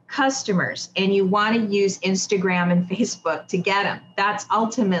want customers, and you want to use Instagram and Facebook to get them. That's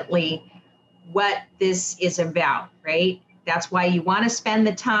ultimately what this is about, right? That's why you want to spend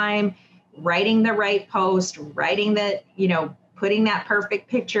the time writing the right post, putting that perfect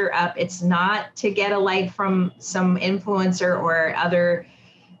picture up. It's not to get a like from some influencer or other,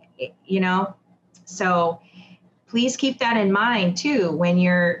 so please keep that in mind too, when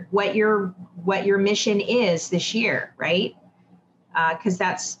what your mission is this year, right? Because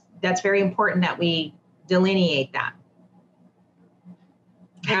that's very important that we delineate that.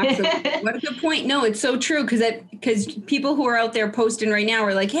 Absolutely. What a good point. No, it's so true, because people who are out there posting right now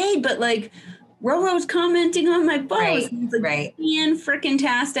are like, hey, but like Roro's commenting on my post. Right. It's like, Right.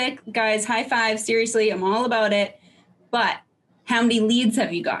 Freaking-tastic. Guys, high five. Seriously, I'm all about it. But how many leads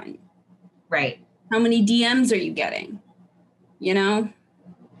have you gotten? Right. How many DMs are you getting?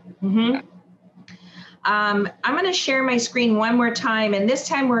 Mm-hmm. I'm going to share my screen one more time, and this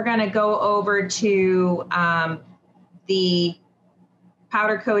time we're going to go over to the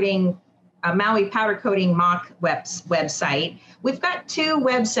powder coating, Maui powder coating mock website. We've got two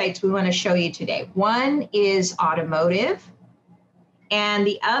websites we want to show you today. One is automotive, and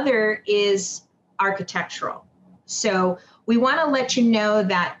the other is architectural. So we want to let you know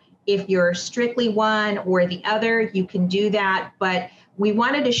that if you're strictly one or the other, you can do that. But we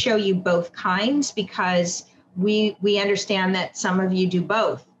wanted to show you both kinds because we understand that some of you do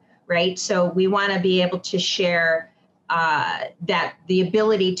both, right? So we want to be able to share that the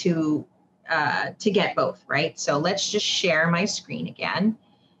ability to get both, right? So let's just share my screen again.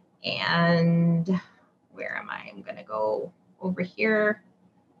 And where am I? I'm going to go over here.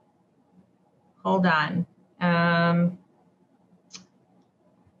 Hold on.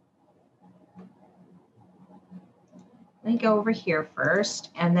 Let me go over here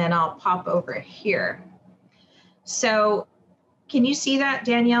first, and then I'll pop over here. So can you see that,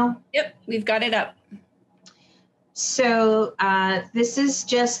 Danielle? Yep, we've got it up. So this is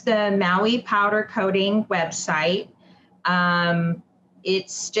just the Maui powder coating website.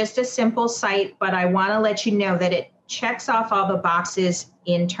 It's just a simple site, but I want to let you know that it checks off all the boxes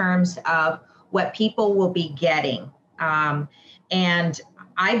in terms of what people will be getting. And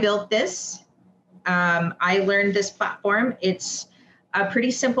I built this. I learned this platform. It's a pretty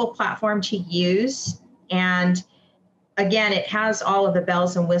simple platform to use. And again, it has all of the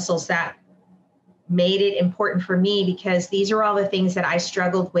bells and whistles that made it important for me, because these are all the things that I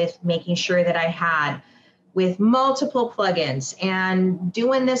struggled with making sure that I had, with multiple plugins and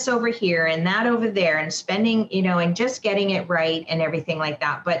doing this over here and that over there and spending, and just getting it right and everything like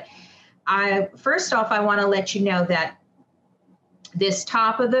that. But first off, I want to let you know that this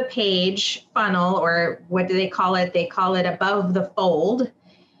top of the page funnel, or what do they call it? They call it above the fold.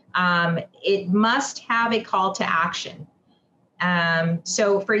 It must have a call to action.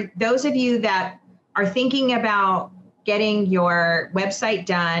 So for those of you that are thinking about getting your website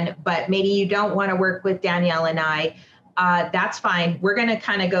done, but maybe you don't want to work with Danielle and I, that's fine. We're going to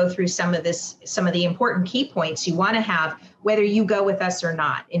kind of go through some of the important key points you want to have, whether you go with us or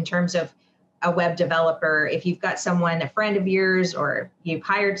not, in terms of a web developer, if you've got someone, a friend of yours, or you've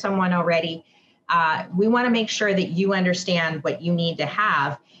hired someone already, we want to make sure that you understand what you need to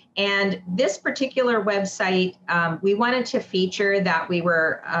have. And this particular website, we wanted to feature that we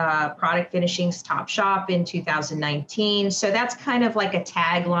were Product Finishing's top shop in 2019. So that's kind of like a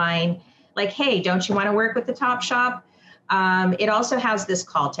tagline, like, hey, don't you want to work with the top shop? It also has this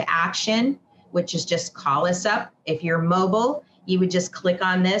call to action, which is just call us up. If you're mobile, you would just click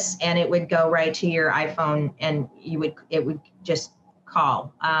on this and it would go right to your iPhone and it would just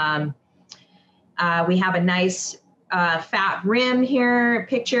call. We have a nice fat rim here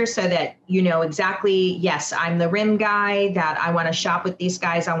picture so that you know exactly, yes, I'm the rim guy, that I want to shop with these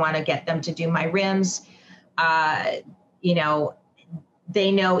guys. I want to get them to do my rims. You know,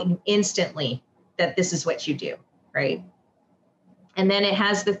 they know instantly that this is what you do, right? And then it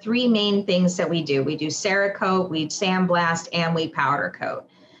has the three main things that we do. We do Cerakote, we sandblast, and we powder coat.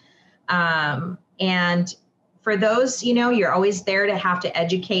 And for those, you know, you're always there to have to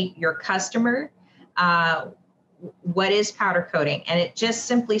educate your customer. What is powder coating? And it just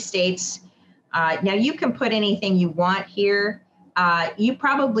simply states, now you can put anything you want here. You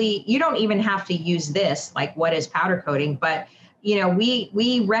don't even have to use this, like what is powder coating, but you know,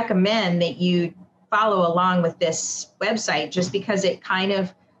 we recommend that you follow along with this website just because it kind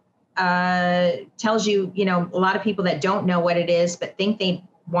of tells you, you know, a lot of people that don't know what it is but think they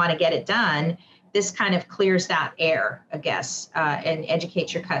want to get it done. This kind of clears that air, I guess, and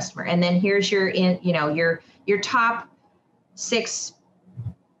educates your customer. And then here's your top 6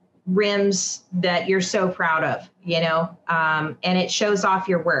 rims that you're so proud of, you know, and it shows off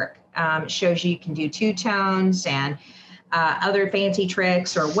your work. It shows you can do two-tones and other fancy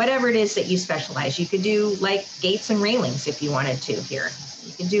tricks or whatever it is that you specialize. You could do like gates and railings if you wanted to here.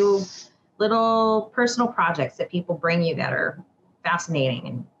 You could do little personal projects that people bring you that are fascinating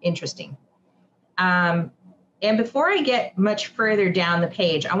and interesting. And before I get much further down the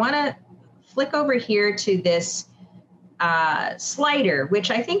page, I want to flick over here to this slider,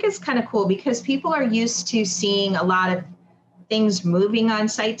 which I think is kind of cool because people are used to seeing a lot of things moving on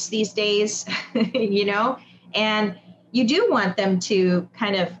sites these days, you know, and you do want them to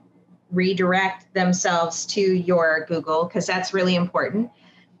kind of redirect themselves to your Google because that's really important.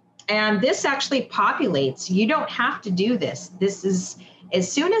 And this actually populates. You don't have to do this. This is,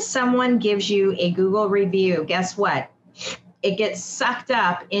 as soon as someone gives you a Google review, guess what? It gets sucked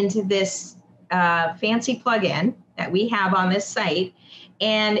up into this fancy plugin that we have on this site,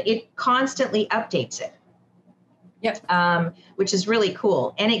 and it constantly updates it. Yep. Which is really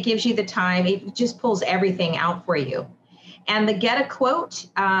cool. And it gives you the time. It just pulls everything out for you. And the get a quote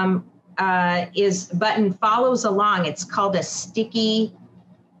button follows along. It's called a sticky,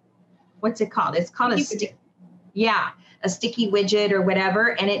 what's it called? It's called a sticky widget or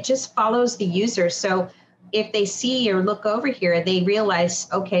whatever. And it just follows the user. So if they see or look over here, they realize,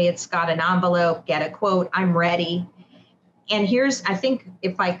 okay, it's got an envelope, get a quote, I'm ready. And here's, I think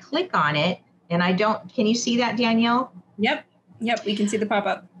if I click on it and can you see that, Danielle? Yep, we can see the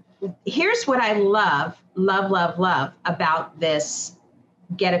pop-up. Here's what I love about this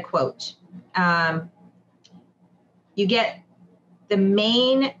get a quote. You get the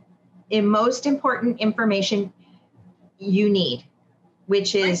main and most important information you need,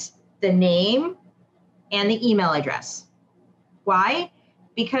 which is the name and the email address. Why?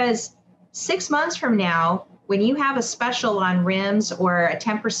 Because 6 months from now, when you have a special on rims or a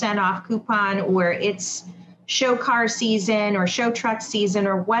 10% off coupon, or it's show car season or show truck season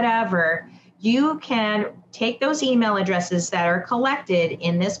or whatever, you can take those email addresses that are collected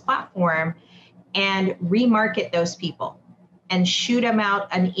in this platform and remarket those people and shoot them out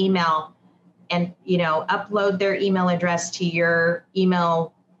an email and, you know, upload their email address to your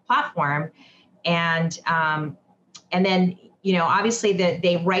email platform. And then, you know, obviously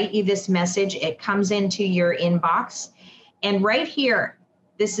they write you this message, it comes into your inbox. And right here,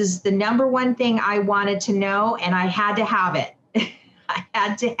 this is the number one thing I wanted to know, and I had to have it. I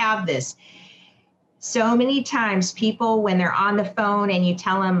had to have this. So many times people, when they're on the phone and you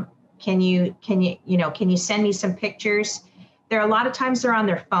tell them, can you send me some pictures? There are a lot of times they're on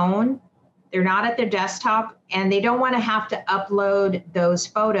their phone, they're not at their desktop, and they don't want to have to upload those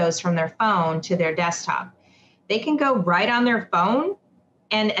photos from their phone to their desktop. They can go right on their phone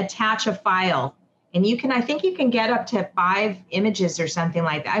and attach a file. And I think you can get up to 5 images or something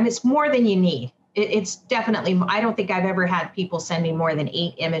like that. I mean, it's more than you need. It's definitely, I don't think I've ever had people send me more than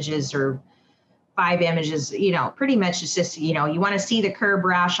 8 images or 5 images. You know, pretty much it's just, you know, you want to see the curb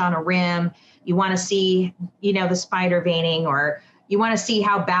rash on a rim. You want to see, you know, the spider veining, or you want to see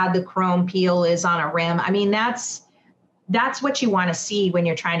how bad the chrome peel is on a rim. I mean, that's that's what you want to see when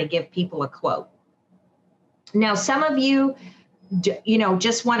you're trying to give people a quote. Now, some of you,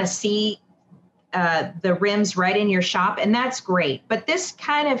 just want to see the rims right in your shop, and that's great. But this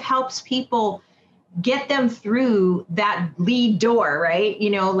kind of helps people get them through that lead door, right?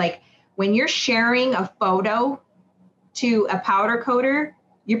 Like when you're sharing a photo to a powder coater,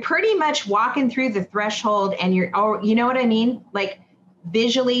 you're pretty much walking through the threshold, and you know what I mean? Like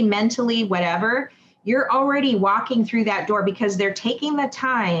visually, mentally, whatever, you're already walking through that door because they're taking the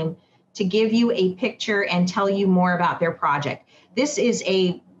time to give you a picture and tell you more about their project. This is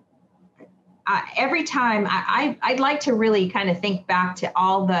every time I'd like to really kind of think back to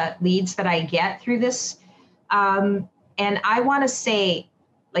all the leads that I get through this. And I want to say,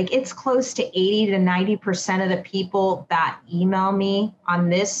 like, it's close to 80 to 90% of the people that email me on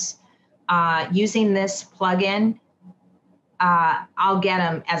this, using this plugin, I'll get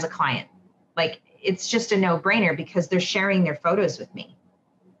them as a client. Like, it's just a no-brainer because they're sharing their photos with me.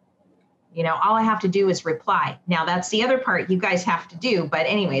 All I have to do is reply. Now, that's the other part you guys have to do. But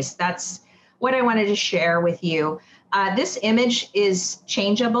anyways, that's what I wanted to share with you. This image is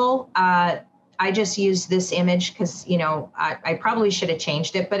changeable. I just used this image because, I probably should have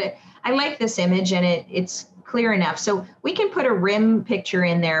changed it, but I like this image and it's clear enough. So we can put a rim picture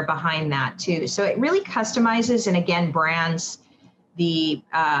in there behind that too. So it really customizes and again, brands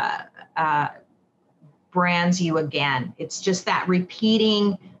you again. It's just that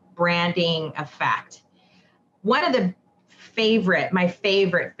repeating branding effect. One of the my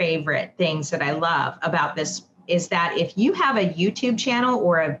favorite things that I love about this is that if you have a YouTube channel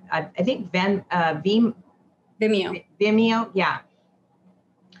or I think Vimeo, yeah.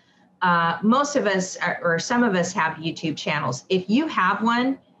 Most of us or some of us have YouTube channels. If you have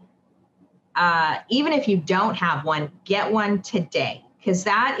one, even if you don't have one, get one today, because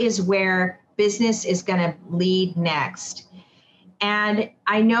that is where business is going to lead next. And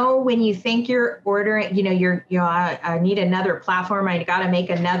I know when you think you're ordering, I need another platform. I got to make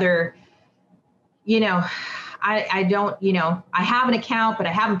another, I don't, I have an account, but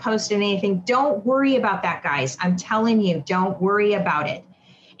I haven't posted anything. Don't worry about that, guys. I'm telling you, don't worry about it.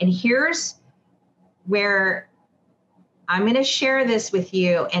 And here's where I'm going to share this with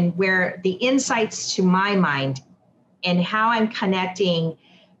you and where the insights to my mind and how I'm connecting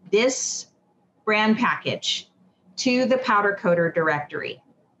this brand package to the Powder Coater directory,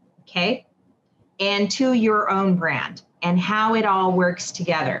 okay? And to your own brand and how it all works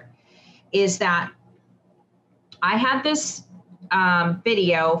together is that I had this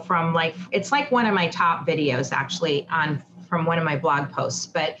video from it's like one of my top videos actually from one of my blog posts,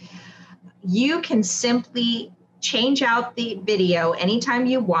 but you can simply change out the video anytime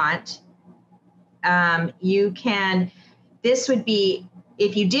you want. This would be,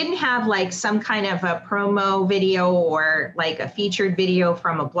 if you didn't have like some kind of a promo video or like a featured video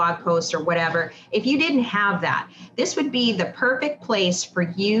from a blog post or whatever, if you didn't have that, this would be the perfect place for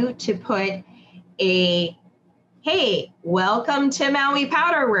you to put hey, welcome to Maui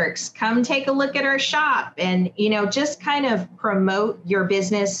Powder Works. Come take a look at our shop and, just kind of promote your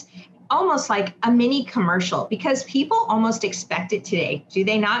business, almost like a mini commercial, because people almost expect it today. Do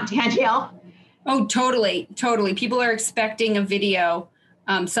they not, Danielle? Oh, totally. People are expecting a video,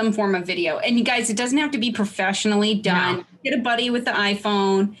 some form of video. And you guys, it doesn't have to be professionally done. No. Get a buddy with the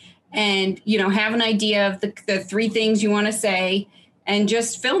iPhone and, have an idea of the three things you want to say and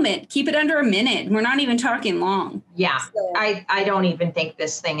just film it. Keep it under a minute. We're not even talking long. Yeah, so. I don't even think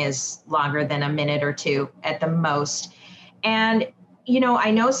this thing is longer than a minute or two at the most. And,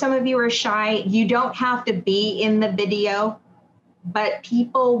 I know some of you are shy. You don't have to be in the video, but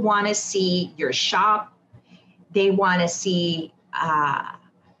people want to see your shop. They want to see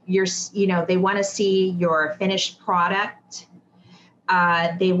they want to see your finished product.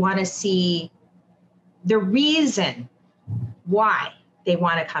 They want to see the reason why they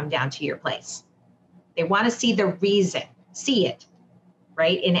want to come down to your place. They want to see the reason, see it,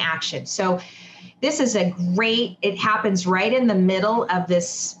 right, in action. So this is it happens right in the middle of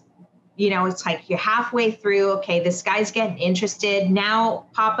this, it's like you're halfway through, okay, this guy's getting interested, now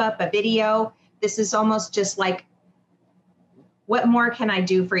pop up a video. This is almost just like, what more can I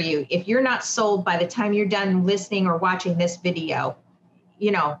do for you? If you're not sold by the time you're done listening or watching this video,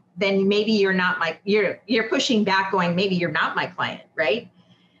 then maybe you're not you're pushing back going, maybe you're not my client, right?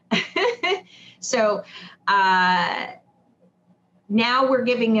 So now we're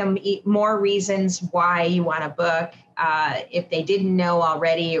giving them more reasons why you want to book. If they didn't know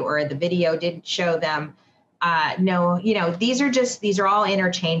already or the video didn't show them, No, these are all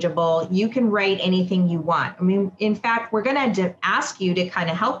interchangeable. You can write anything you want. I mean, in fact, we're going to ask you to kind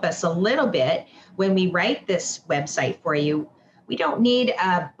of help us a little bit when we write this website for you. We don't need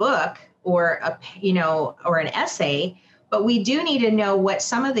a book or or an essay, but we do need to know what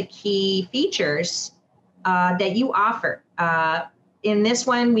some of the key features that you offer. In this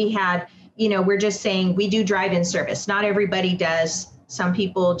one, we had, we're just saying we do drive-in service. Not everybody does. Some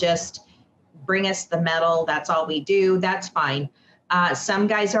people just bring us the metal. That's all we do. That's fine. Some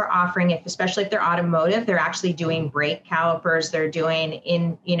guys are offering, especially if they're automotive, they're actually doing brake calipers. They're doing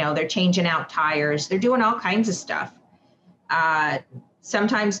they're changing out tires. They're doing all kinds of stuff.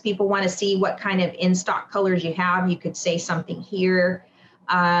 Sometimes people want to see what kind of in-stock colors you have. You could say something here.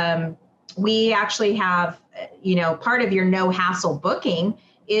 We actually have, part of your no hassle booking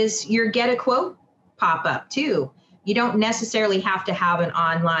is your get a quote pop up too. You don't necessarily have to have an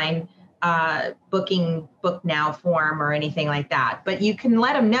online booking book now form or anything like that, but you can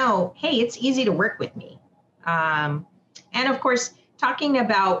let them know, hey, it's easy to work with me. And of course, talking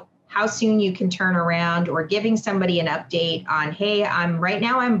about how soon you can turn around or giving somebody an update on, hey,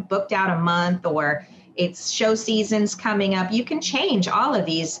 I'm booked out a month, or it's show season's coming up. You can change all of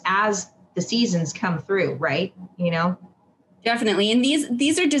these as the seasons come through, right? Definitely. And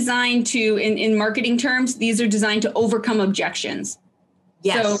these are designed to, in marketing terms, these are designed to overcome objections.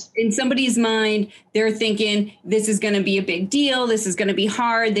 Yes. So in somebody's mind, they're thinking this is going to be a big deal. This is going to be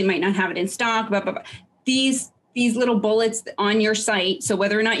hard. They might not have it in stock. Blah, blah, blah. These little bullets on your site. So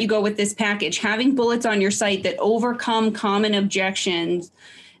whether or not you go with this package, having bullets on your site that overcome common objections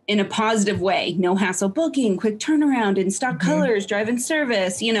in a positive way, no hassle booking, quick turnaround, in stock colors, drive-in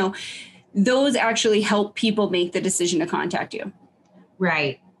service, those actually help people make the decision to contact you.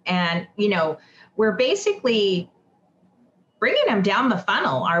 Right. And, we're basically bringing them down the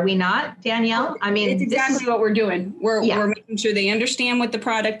funnel, are we not, Danielle? I mean, it's exactly what we're doing. We're making sure they understand what the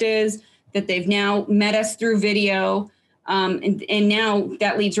product is, that they've now met us through video. And now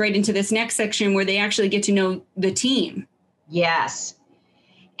that leads right into this next section where they actually get to know the team. Yes.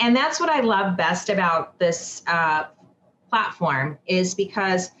 And that's what I love best about this platform, is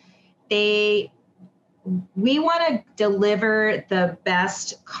because we want to deliver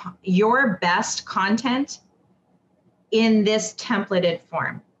your best content in this templated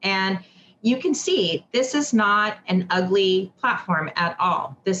form. And you can see this is not an ugly platform at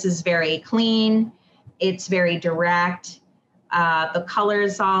all. This is very clean. It's very direct. The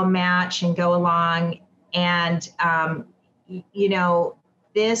colors all match and go along. And,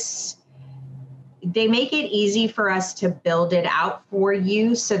 they make it easy for us to build it out for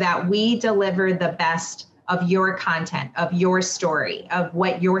you so that we deliver the best of your content, of your story, of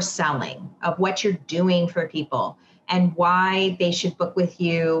what you're selling, of what you're doing for people, and why they should book with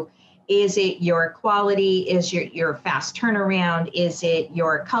you. Is it your quality? Is your fast turnaround? Is it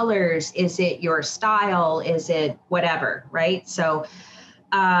your colors? Is it your style? Is it whatever, right? So,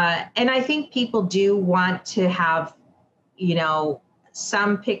 and I think people do want to have,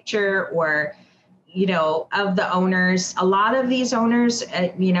 some picture or, of the owners. A lot of these owners,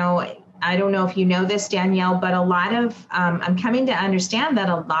 I don't know if you know this, Danielle, but a lot of, I'm coming to understand that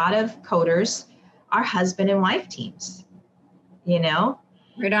a lot of coders are husband and wife teams, Right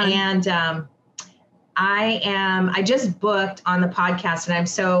on. And I just booked on the podcast,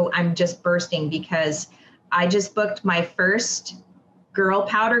 and I'm just bursting because I just booked my first girl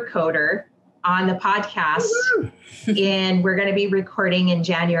powder coater on the podcast. And we're going to be recording in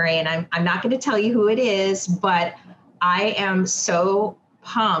January, and I'm not going to tell you who it is, but I am so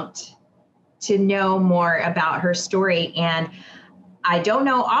pumped to know more about her story. And I don't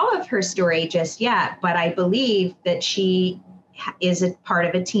know all of her story just yet, but I believe that she is a part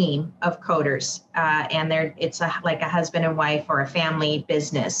of a team of coders, and it's like a husband and wife or a family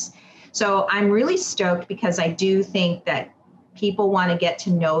business. So I'm really stoked because I do think that people want to get to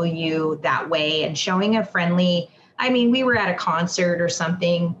know you that way, and showing a friendly, we were at a concert or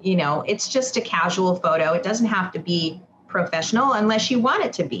something, it's just a casual photo. It doesn't have to be professional unless you want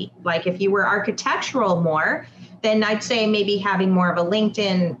it to be. Like if you were architectural more, then I'd say maybe having more of a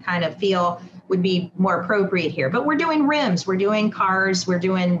LinkedIn kind of feel would be more appropriate here. But we're doing rims, we're doing cars, we're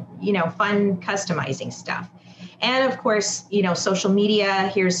doing, fun customizing stuff. And of course, social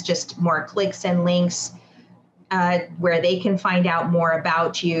media, here's just more clicks and links where they can find out more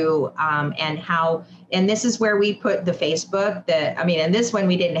about you, and this is where we put the Facebook, and this one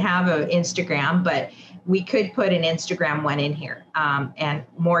we didn't have an Instagram, but we could put an Instagram one in here, and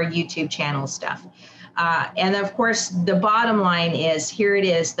more YouTube channel stuff. And of course, the bottom line is, here it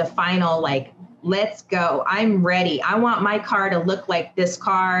is, the final, let's go. I'm ready. I want my car to look like this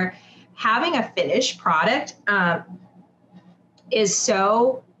car, having a finished product is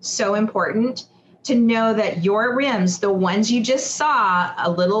so important, to know that your rims, the ones you just saw a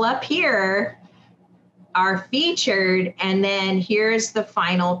little up here, are featured, and then here's the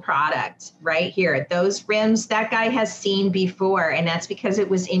final product right here. Those rims that guy has seen before, and that's because it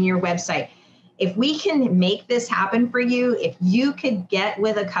was in your website. If we can make this happen for you, if you could get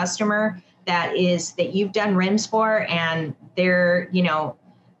with a customer that you've done rims for, and they're,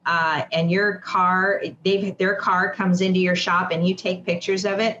 and your car, their car comes into your shop and you take pictures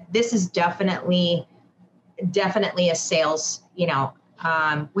of it, this is definitely a sales,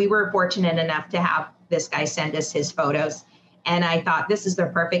 we were fortunate enough to have this guy send us his photos, and I thought this is the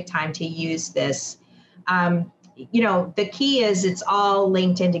perfect time to use this. The key is it's all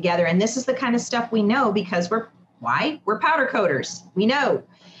linked in together, and this is the kind of stuff we know because we're powder coaters. We know.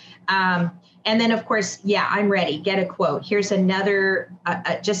 And then, of course, I'm ready. Get a quote. Here's another,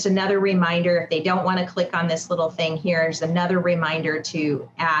 just another reminder. If they don't want to click on this little thing, here's another reminder to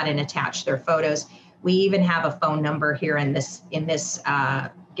add and attach their photos. We even have a phone number here in this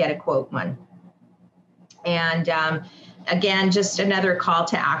get a quote one. And again, just another call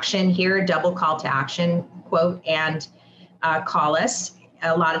to action here, double call to action, quote and call us.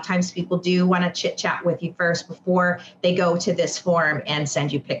 A lot of times people do want to chit chat with you first before they go to this form and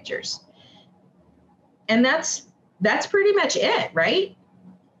send you pictures. And that's pretty much it, right?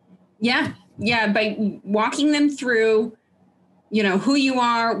 Yeah. By walking them through, who you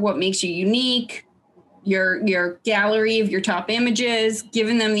are, what makes you unique, your gallery of your top images,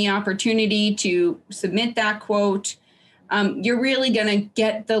 giving them the opportunity to submit that quote, you're really going to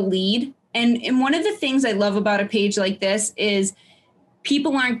get the lead. And one of the things I love about a page like this is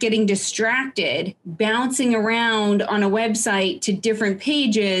people aren't getting distracted, bouncing around on a website to different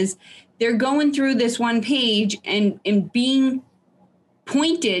pages. They're going through this one page and being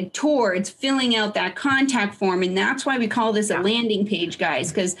pointed towards filling out that contact form. And that's why we call this a landing page,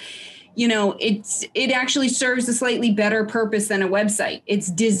 guys, because it actually serves a slightly better purpose than a website. It's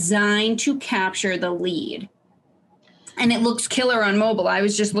designed to capture the lead. And it looks killer on mobile. I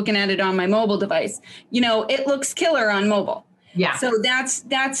was just looking at it on my mobile device. It looks killer on mobile. Yeah. So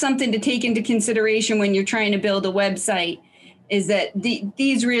that's something to take into consideration when you're trying to build a website, is that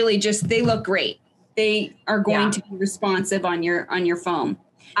these really they look great. They are going to be responsive on your phone.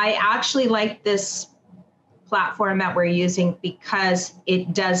 I actually like this platform that we're using because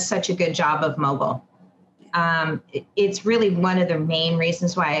it does such a good job of mobile. It's really one of the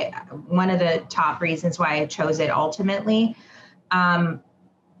top reasons why I chose it ultimately. And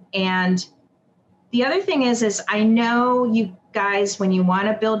the other thing is I know you guys, when you want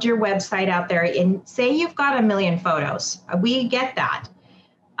to build your website out there, and say you've got 1 million photos, we get that.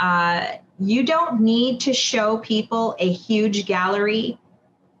 You don't need to show people a huge gallery.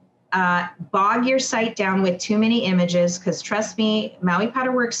 Bog your site down with too many images, because trust me, Maui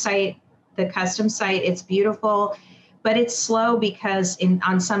Powder Works site, the custom site, it's beautiful, but it's slow because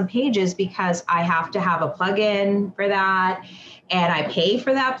on some pages, because I have to have a plugin for that, and I pay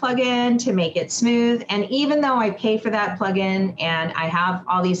for that plugin to make it smooth. And even though I pay for that plugin and I have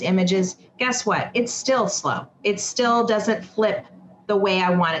all these images, guess what? It's still slow. It still doesn't flip the way I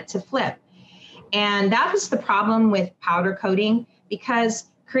want it to flip. And that was the problem with powder coating, because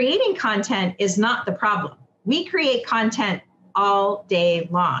creating content is not the problem. We create content all day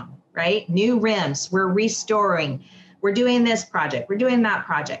long, right? New rims, we're restoring, we're doing this project, we're doing that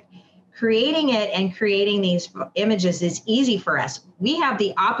project. Creating it and creating these images is easy for us. We have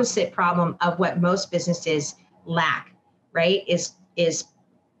the opposite problem of what most businesses lack, right? Is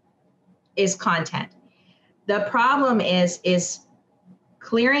content. The problem is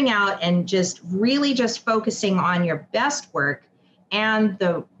clearing out and just really just focusing on your best work and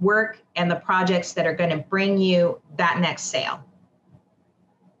the work and the projects that are going to bring you that next sale.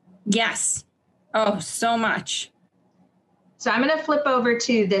 Yes. Oh, so much. So I'm going to flip over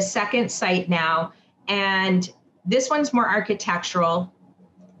to the second site now, and this one's more architectural.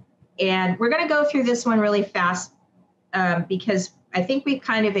 And we're going to go through this one really fast because I think we've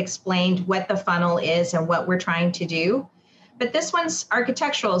kind of explained what the funnel is and what we're trying to do. But this one's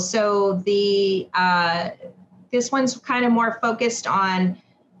architectural. So this one's kind of more focused on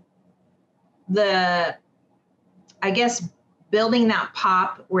the, I guess, building that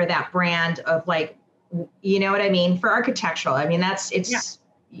pop or that brand of, like, you know what I mean? For architectural, I mean, it's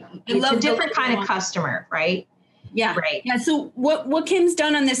a different kind of customer, right? Yeah. Right. Yeah. So what Kim's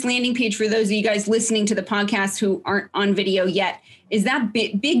done on this landing page, for those of you guys listening to the podcast who aren't on video yet, is that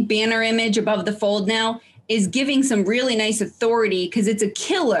big banner image above the fold now is giving some really nice authority because it's a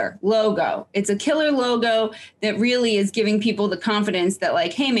killer logo. It's a killer logo that really is giving people the confidence that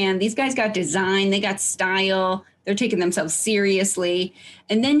like, hey man, these guys got design, they got style, they're taking themselves seriously.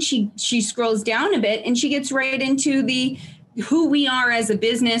 And then she scrolls down a bit and she gets right into the who we are as a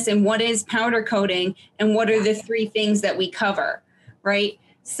business and what is powder coating and what are the three things that we cover, right?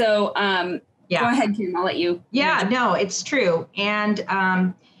 So go ahead, Kim, I'll let you. Yeah, no, it's true. And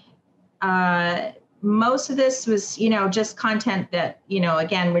most of this was, just content that,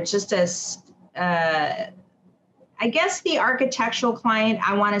 again, we're just as, I guess the architectural client,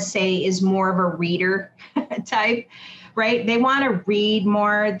 I want to say, is more of a reader type, right? They want to read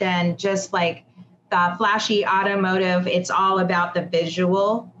more than just like the flashy automotive. It's all about the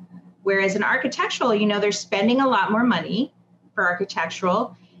visual. Whereas in architectural, they're spending a lot more money for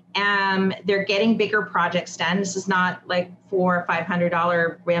architectural. They're getting bigger projects done. This is not like $400 or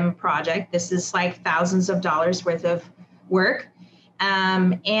 $500 rim project. This is like thousands of dollars worth of work.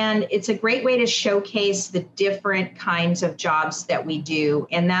 And it's a great way to showcase the different kinds of jobs that we do.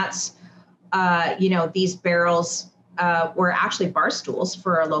 And that's, these barrels were actually bar stools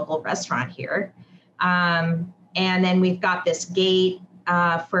for a local restaurant here. And then we've got this gate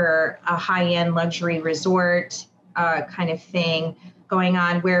for a high-end luxury resort kind of thing going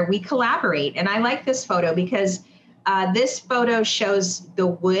on where we collaborate. And I like this photo because this photo shows the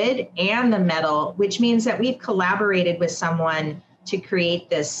wood and the metal, which means that we've collaborated with someone to create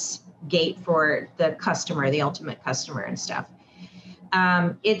this gate for the customer, the ultimate customer and stuff.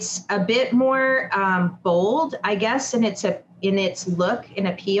 It's a bit more bold, I guess, in its look and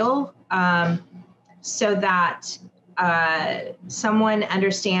appeal, so that someone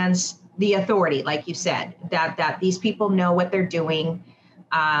understands the authority, like you said, that these people know what they're doing.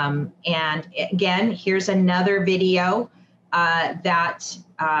 And again, here's another video that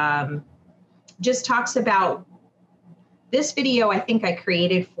just talks about this video. I think I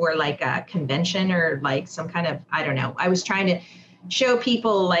created for like a convention or like some kind of, I don't know. I was trying to show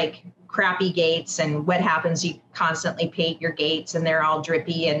people like crappy gates and what happens. You constantly paint your gates and they're all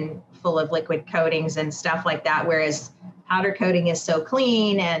drippy and full of liquid coatings and stuff like that. Whereas powder coating is so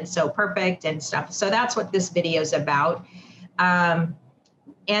clean and so perfect and stuff. So that's what this video is about. And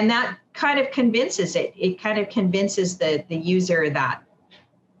that kind of convinces it kind of convinces the user that,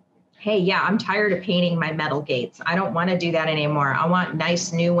 hey, yeah, I'm tired of painting my metal gates. I don't want to do that anymore. I want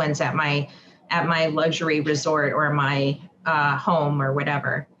nice new ones at my luxury resort or my home or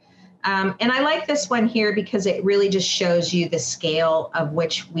whatever. And I like this one here because it really just shows you the scale of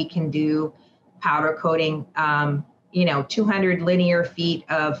which we can do powder coating. 200 linear feet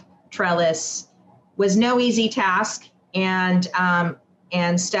of trellis was no easy task and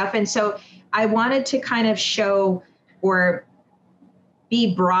stuff. And so I wanted to kind of show or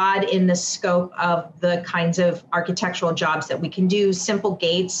be broad in the scope of the kinds of architectural jobs that we can do, simple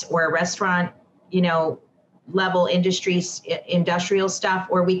gates or a restaurant, level industrial stuff,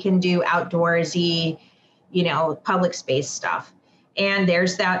 or we can do outdoorsy, public space stuff. And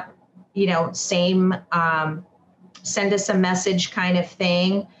there's that, same send us a message kind of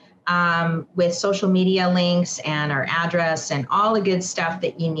thing with social media links and our address and all the good stuff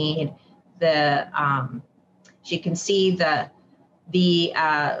that you need. As you can see, the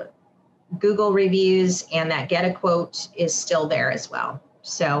Google reviews and that get a quote is still there as well.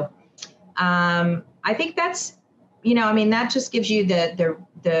 So I think that's, that just gives you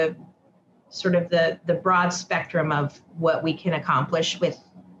the sort of the broad spectrum of what we can accomplish with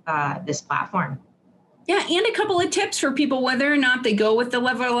this platform. Yeah, and a couple of tips for people, whether or not they go with the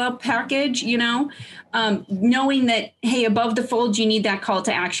level up package, knowing that, hey, above the fold, you need that call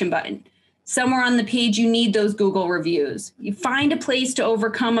to action button. Somewhere on the page, you need those Google reviews. You find a place to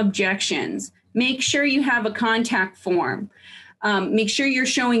overcome objections. Make sure you have a contact form. Make sure you're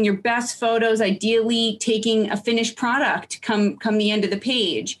showing your best photos, ideally taking a finished product come the end of the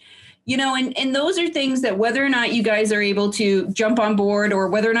page. And those are things that whether or not you guys are able to jump on board or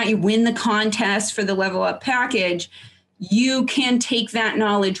whether or not you win the contest for the level up package, you can take that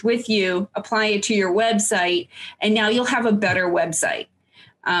knowledge with you, apply it to your website, and now you'll have a better website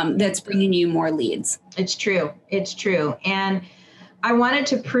that's bringing you more leads. It's true. It's true. And I wanted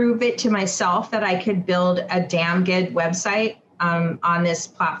to prove it to myself that I could build a damn good website on this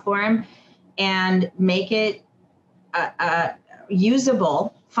platform and make it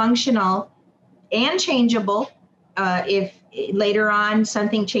usable, functional, and changeable. If later on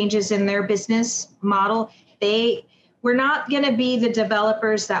something changes in their business model, we're not going to be the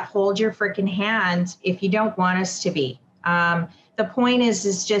developers that hold your freaking hand if you don't want us to be. The point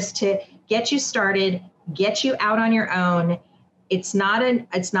is just to get you started, get you out on your own, It's not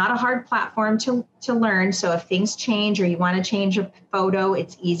a hard platform to learn. So if things change or you want to change a photo,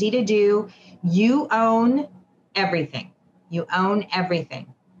 it's easy to do. You own everything. You own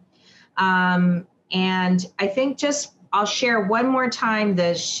everything. And I think I'll share one more time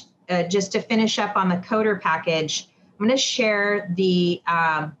just to finish up on the coater package. I'm going to share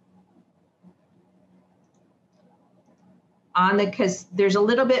because there's a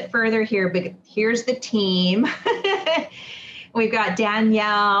little bit further here, but here's the team. We've got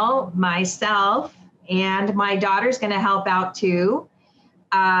Danielle, myself, and my daughter's going to help out too.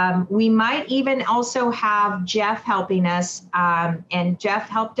 We might even also have Jeff helping us, and Jeff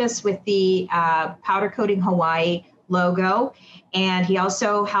helped us with the Powder Coating Hawaii logo, and he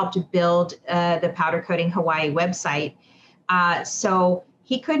also helped build the Powder Coating Hawaii website. So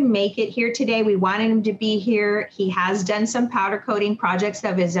he couldn't make it here today. We wanted him to be here. He has done some powder coating projects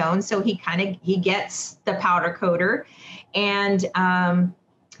of his own, so he gets the powder coater. And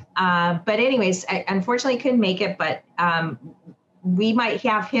but anyways, I unfortunately couldn't make it, but we might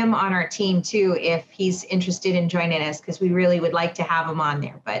have him on our team too if he's interested in joining us, because we really would like to have him on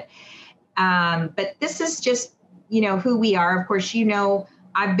there. But this is just, who we are. Of course,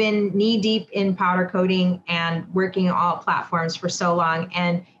 I've been knee deep in powder coating and working on all platforms for so long.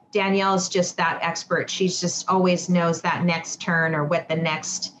 And Danielle's just that expert. She's just always knows that next turn or what the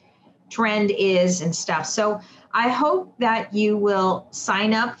next trend is and stuff. So I hope that you will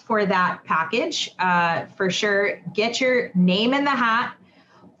sign up for that package for sure. Get your name in the hat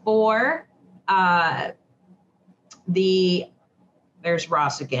for there's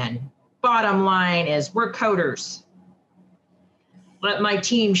Ross again. Bottom line is we're coders. Let my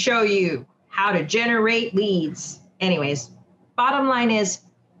team show you how to generate leads. Anyways, bottom line is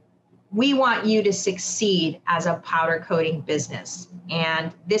we want you to succeed as a powder coating business.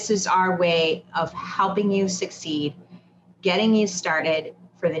 And this is our way of helping you succeed, getting you started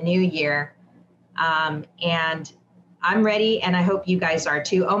for the new year. And I'm ready, and I hope you guys are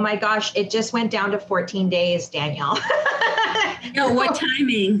too. Oh my gosh, it just went down to 14 days, Danielle. No, what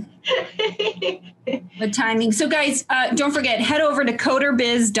timing? What timing? So guys, don't forget, head over to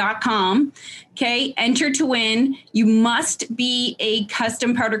coaterbiz.com. Okay, enter to win. You must be a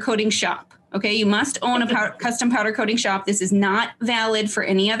custom powder coating shop. Okay, you must own a custom powder coating shop. This is not valid for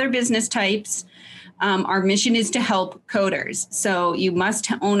any other business types. Our mission is to help coders. So you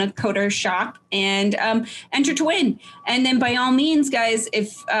must own a coder shop and enter to win. And then by all means, guys,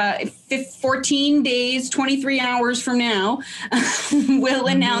 if 14 days, 23 hours from now, we'll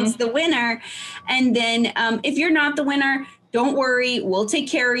announce the winner. And then if you're not the winner, don't worry, we'll take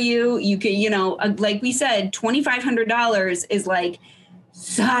care of you. You can, like we said, $2,500 is like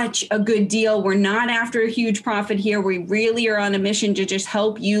such a good deal. We're not after a huge profit here. We really are on a mission to just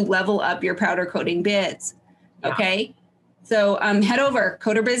help you level up your powder coating biz. Okay. So head over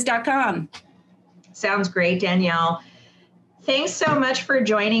coaterbiz.com. Sounds great, Danielle. Thanks so much for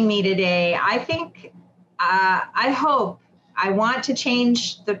joining me today. I think, I want to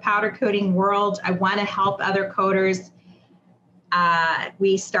change the powder coating world. I want to help other coders.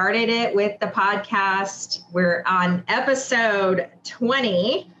 We started it with the podcast. We're on episode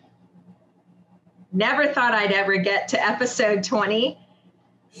 20. Never thought I'd ever get to episode 20.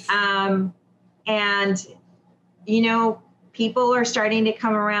 And, people are starting to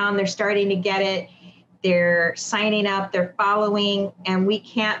come around. They're starting to get it. They're signing up. They're following. And we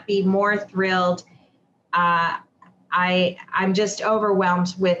can't be more thrilled. I'm just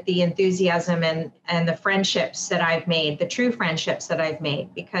overwhelmed with the enthusiasm and the friendships that I've made, the true friendships that I've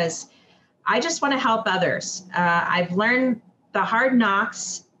made, because I just want to help others. I've learned the hard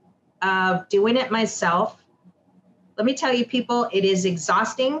knocks of doing it myself. Let me tell you, people, it is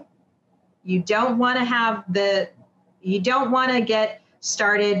exhausting. You don't want to get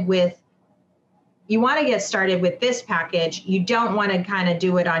started with this package. You don't want to kind of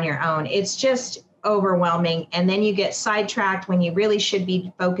do it on your own. It's just overwhelming. And then you get sidetracked when you really should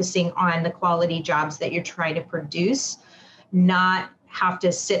be focusing on the quality jobs that you're trying to produce, not have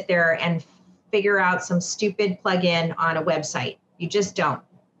to sit there and figure out some stupid plugin on a website. You just don't.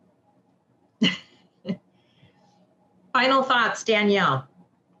 Final thoughts, Danielle.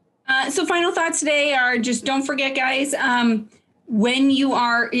 So final thoughts today are just don't forget, guys,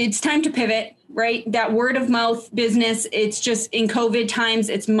 it's time to pivot, right? That word of mouth business, it's just in COVID times,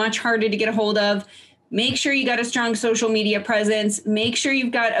 it's much harder to get a hold of. Make sure you got a strong social media presence. Make sure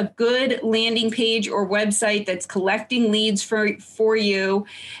you've got a good landing page or website that's collecting leads for you.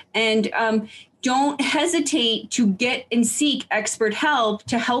 And don't hesitate to get and seek expert help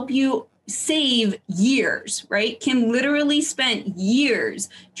to help you save years, right? Kim literally spent years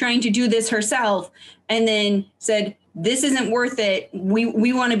trying to do this herself and then said, this isn't worth it.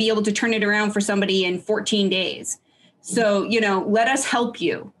 We want to be able to turn it around for somebody in 14 days. So, let us help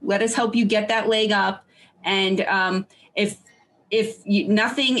you. Let us help you get that leg up. And if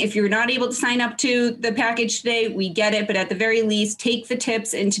you're not able to sign up to the package today, we get it. But at the very least, take the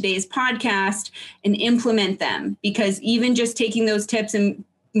tips in today's podcast and implement them, because even just taking those tips and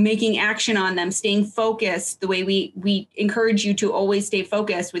making action on them, staying focused the way we encourage you to always stay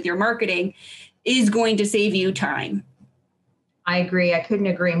focused with your marketing, is going to save you time. I agree. I couldn't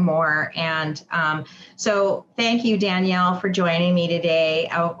agree more. And so thank you, Danielle, for joining me today.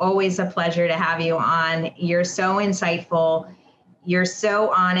 Always a pleasure to have you on. You're so insightful. You're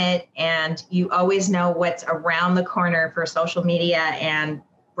so on it. And you always know what's around the corner for social media and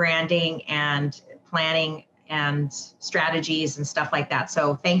branding and planning and strategies and stuff like that.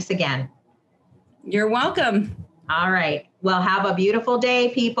 So thanks again. You're welcome. All right. Well, have a beautiful day,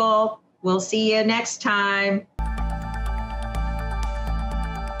 people. We'll see you next time.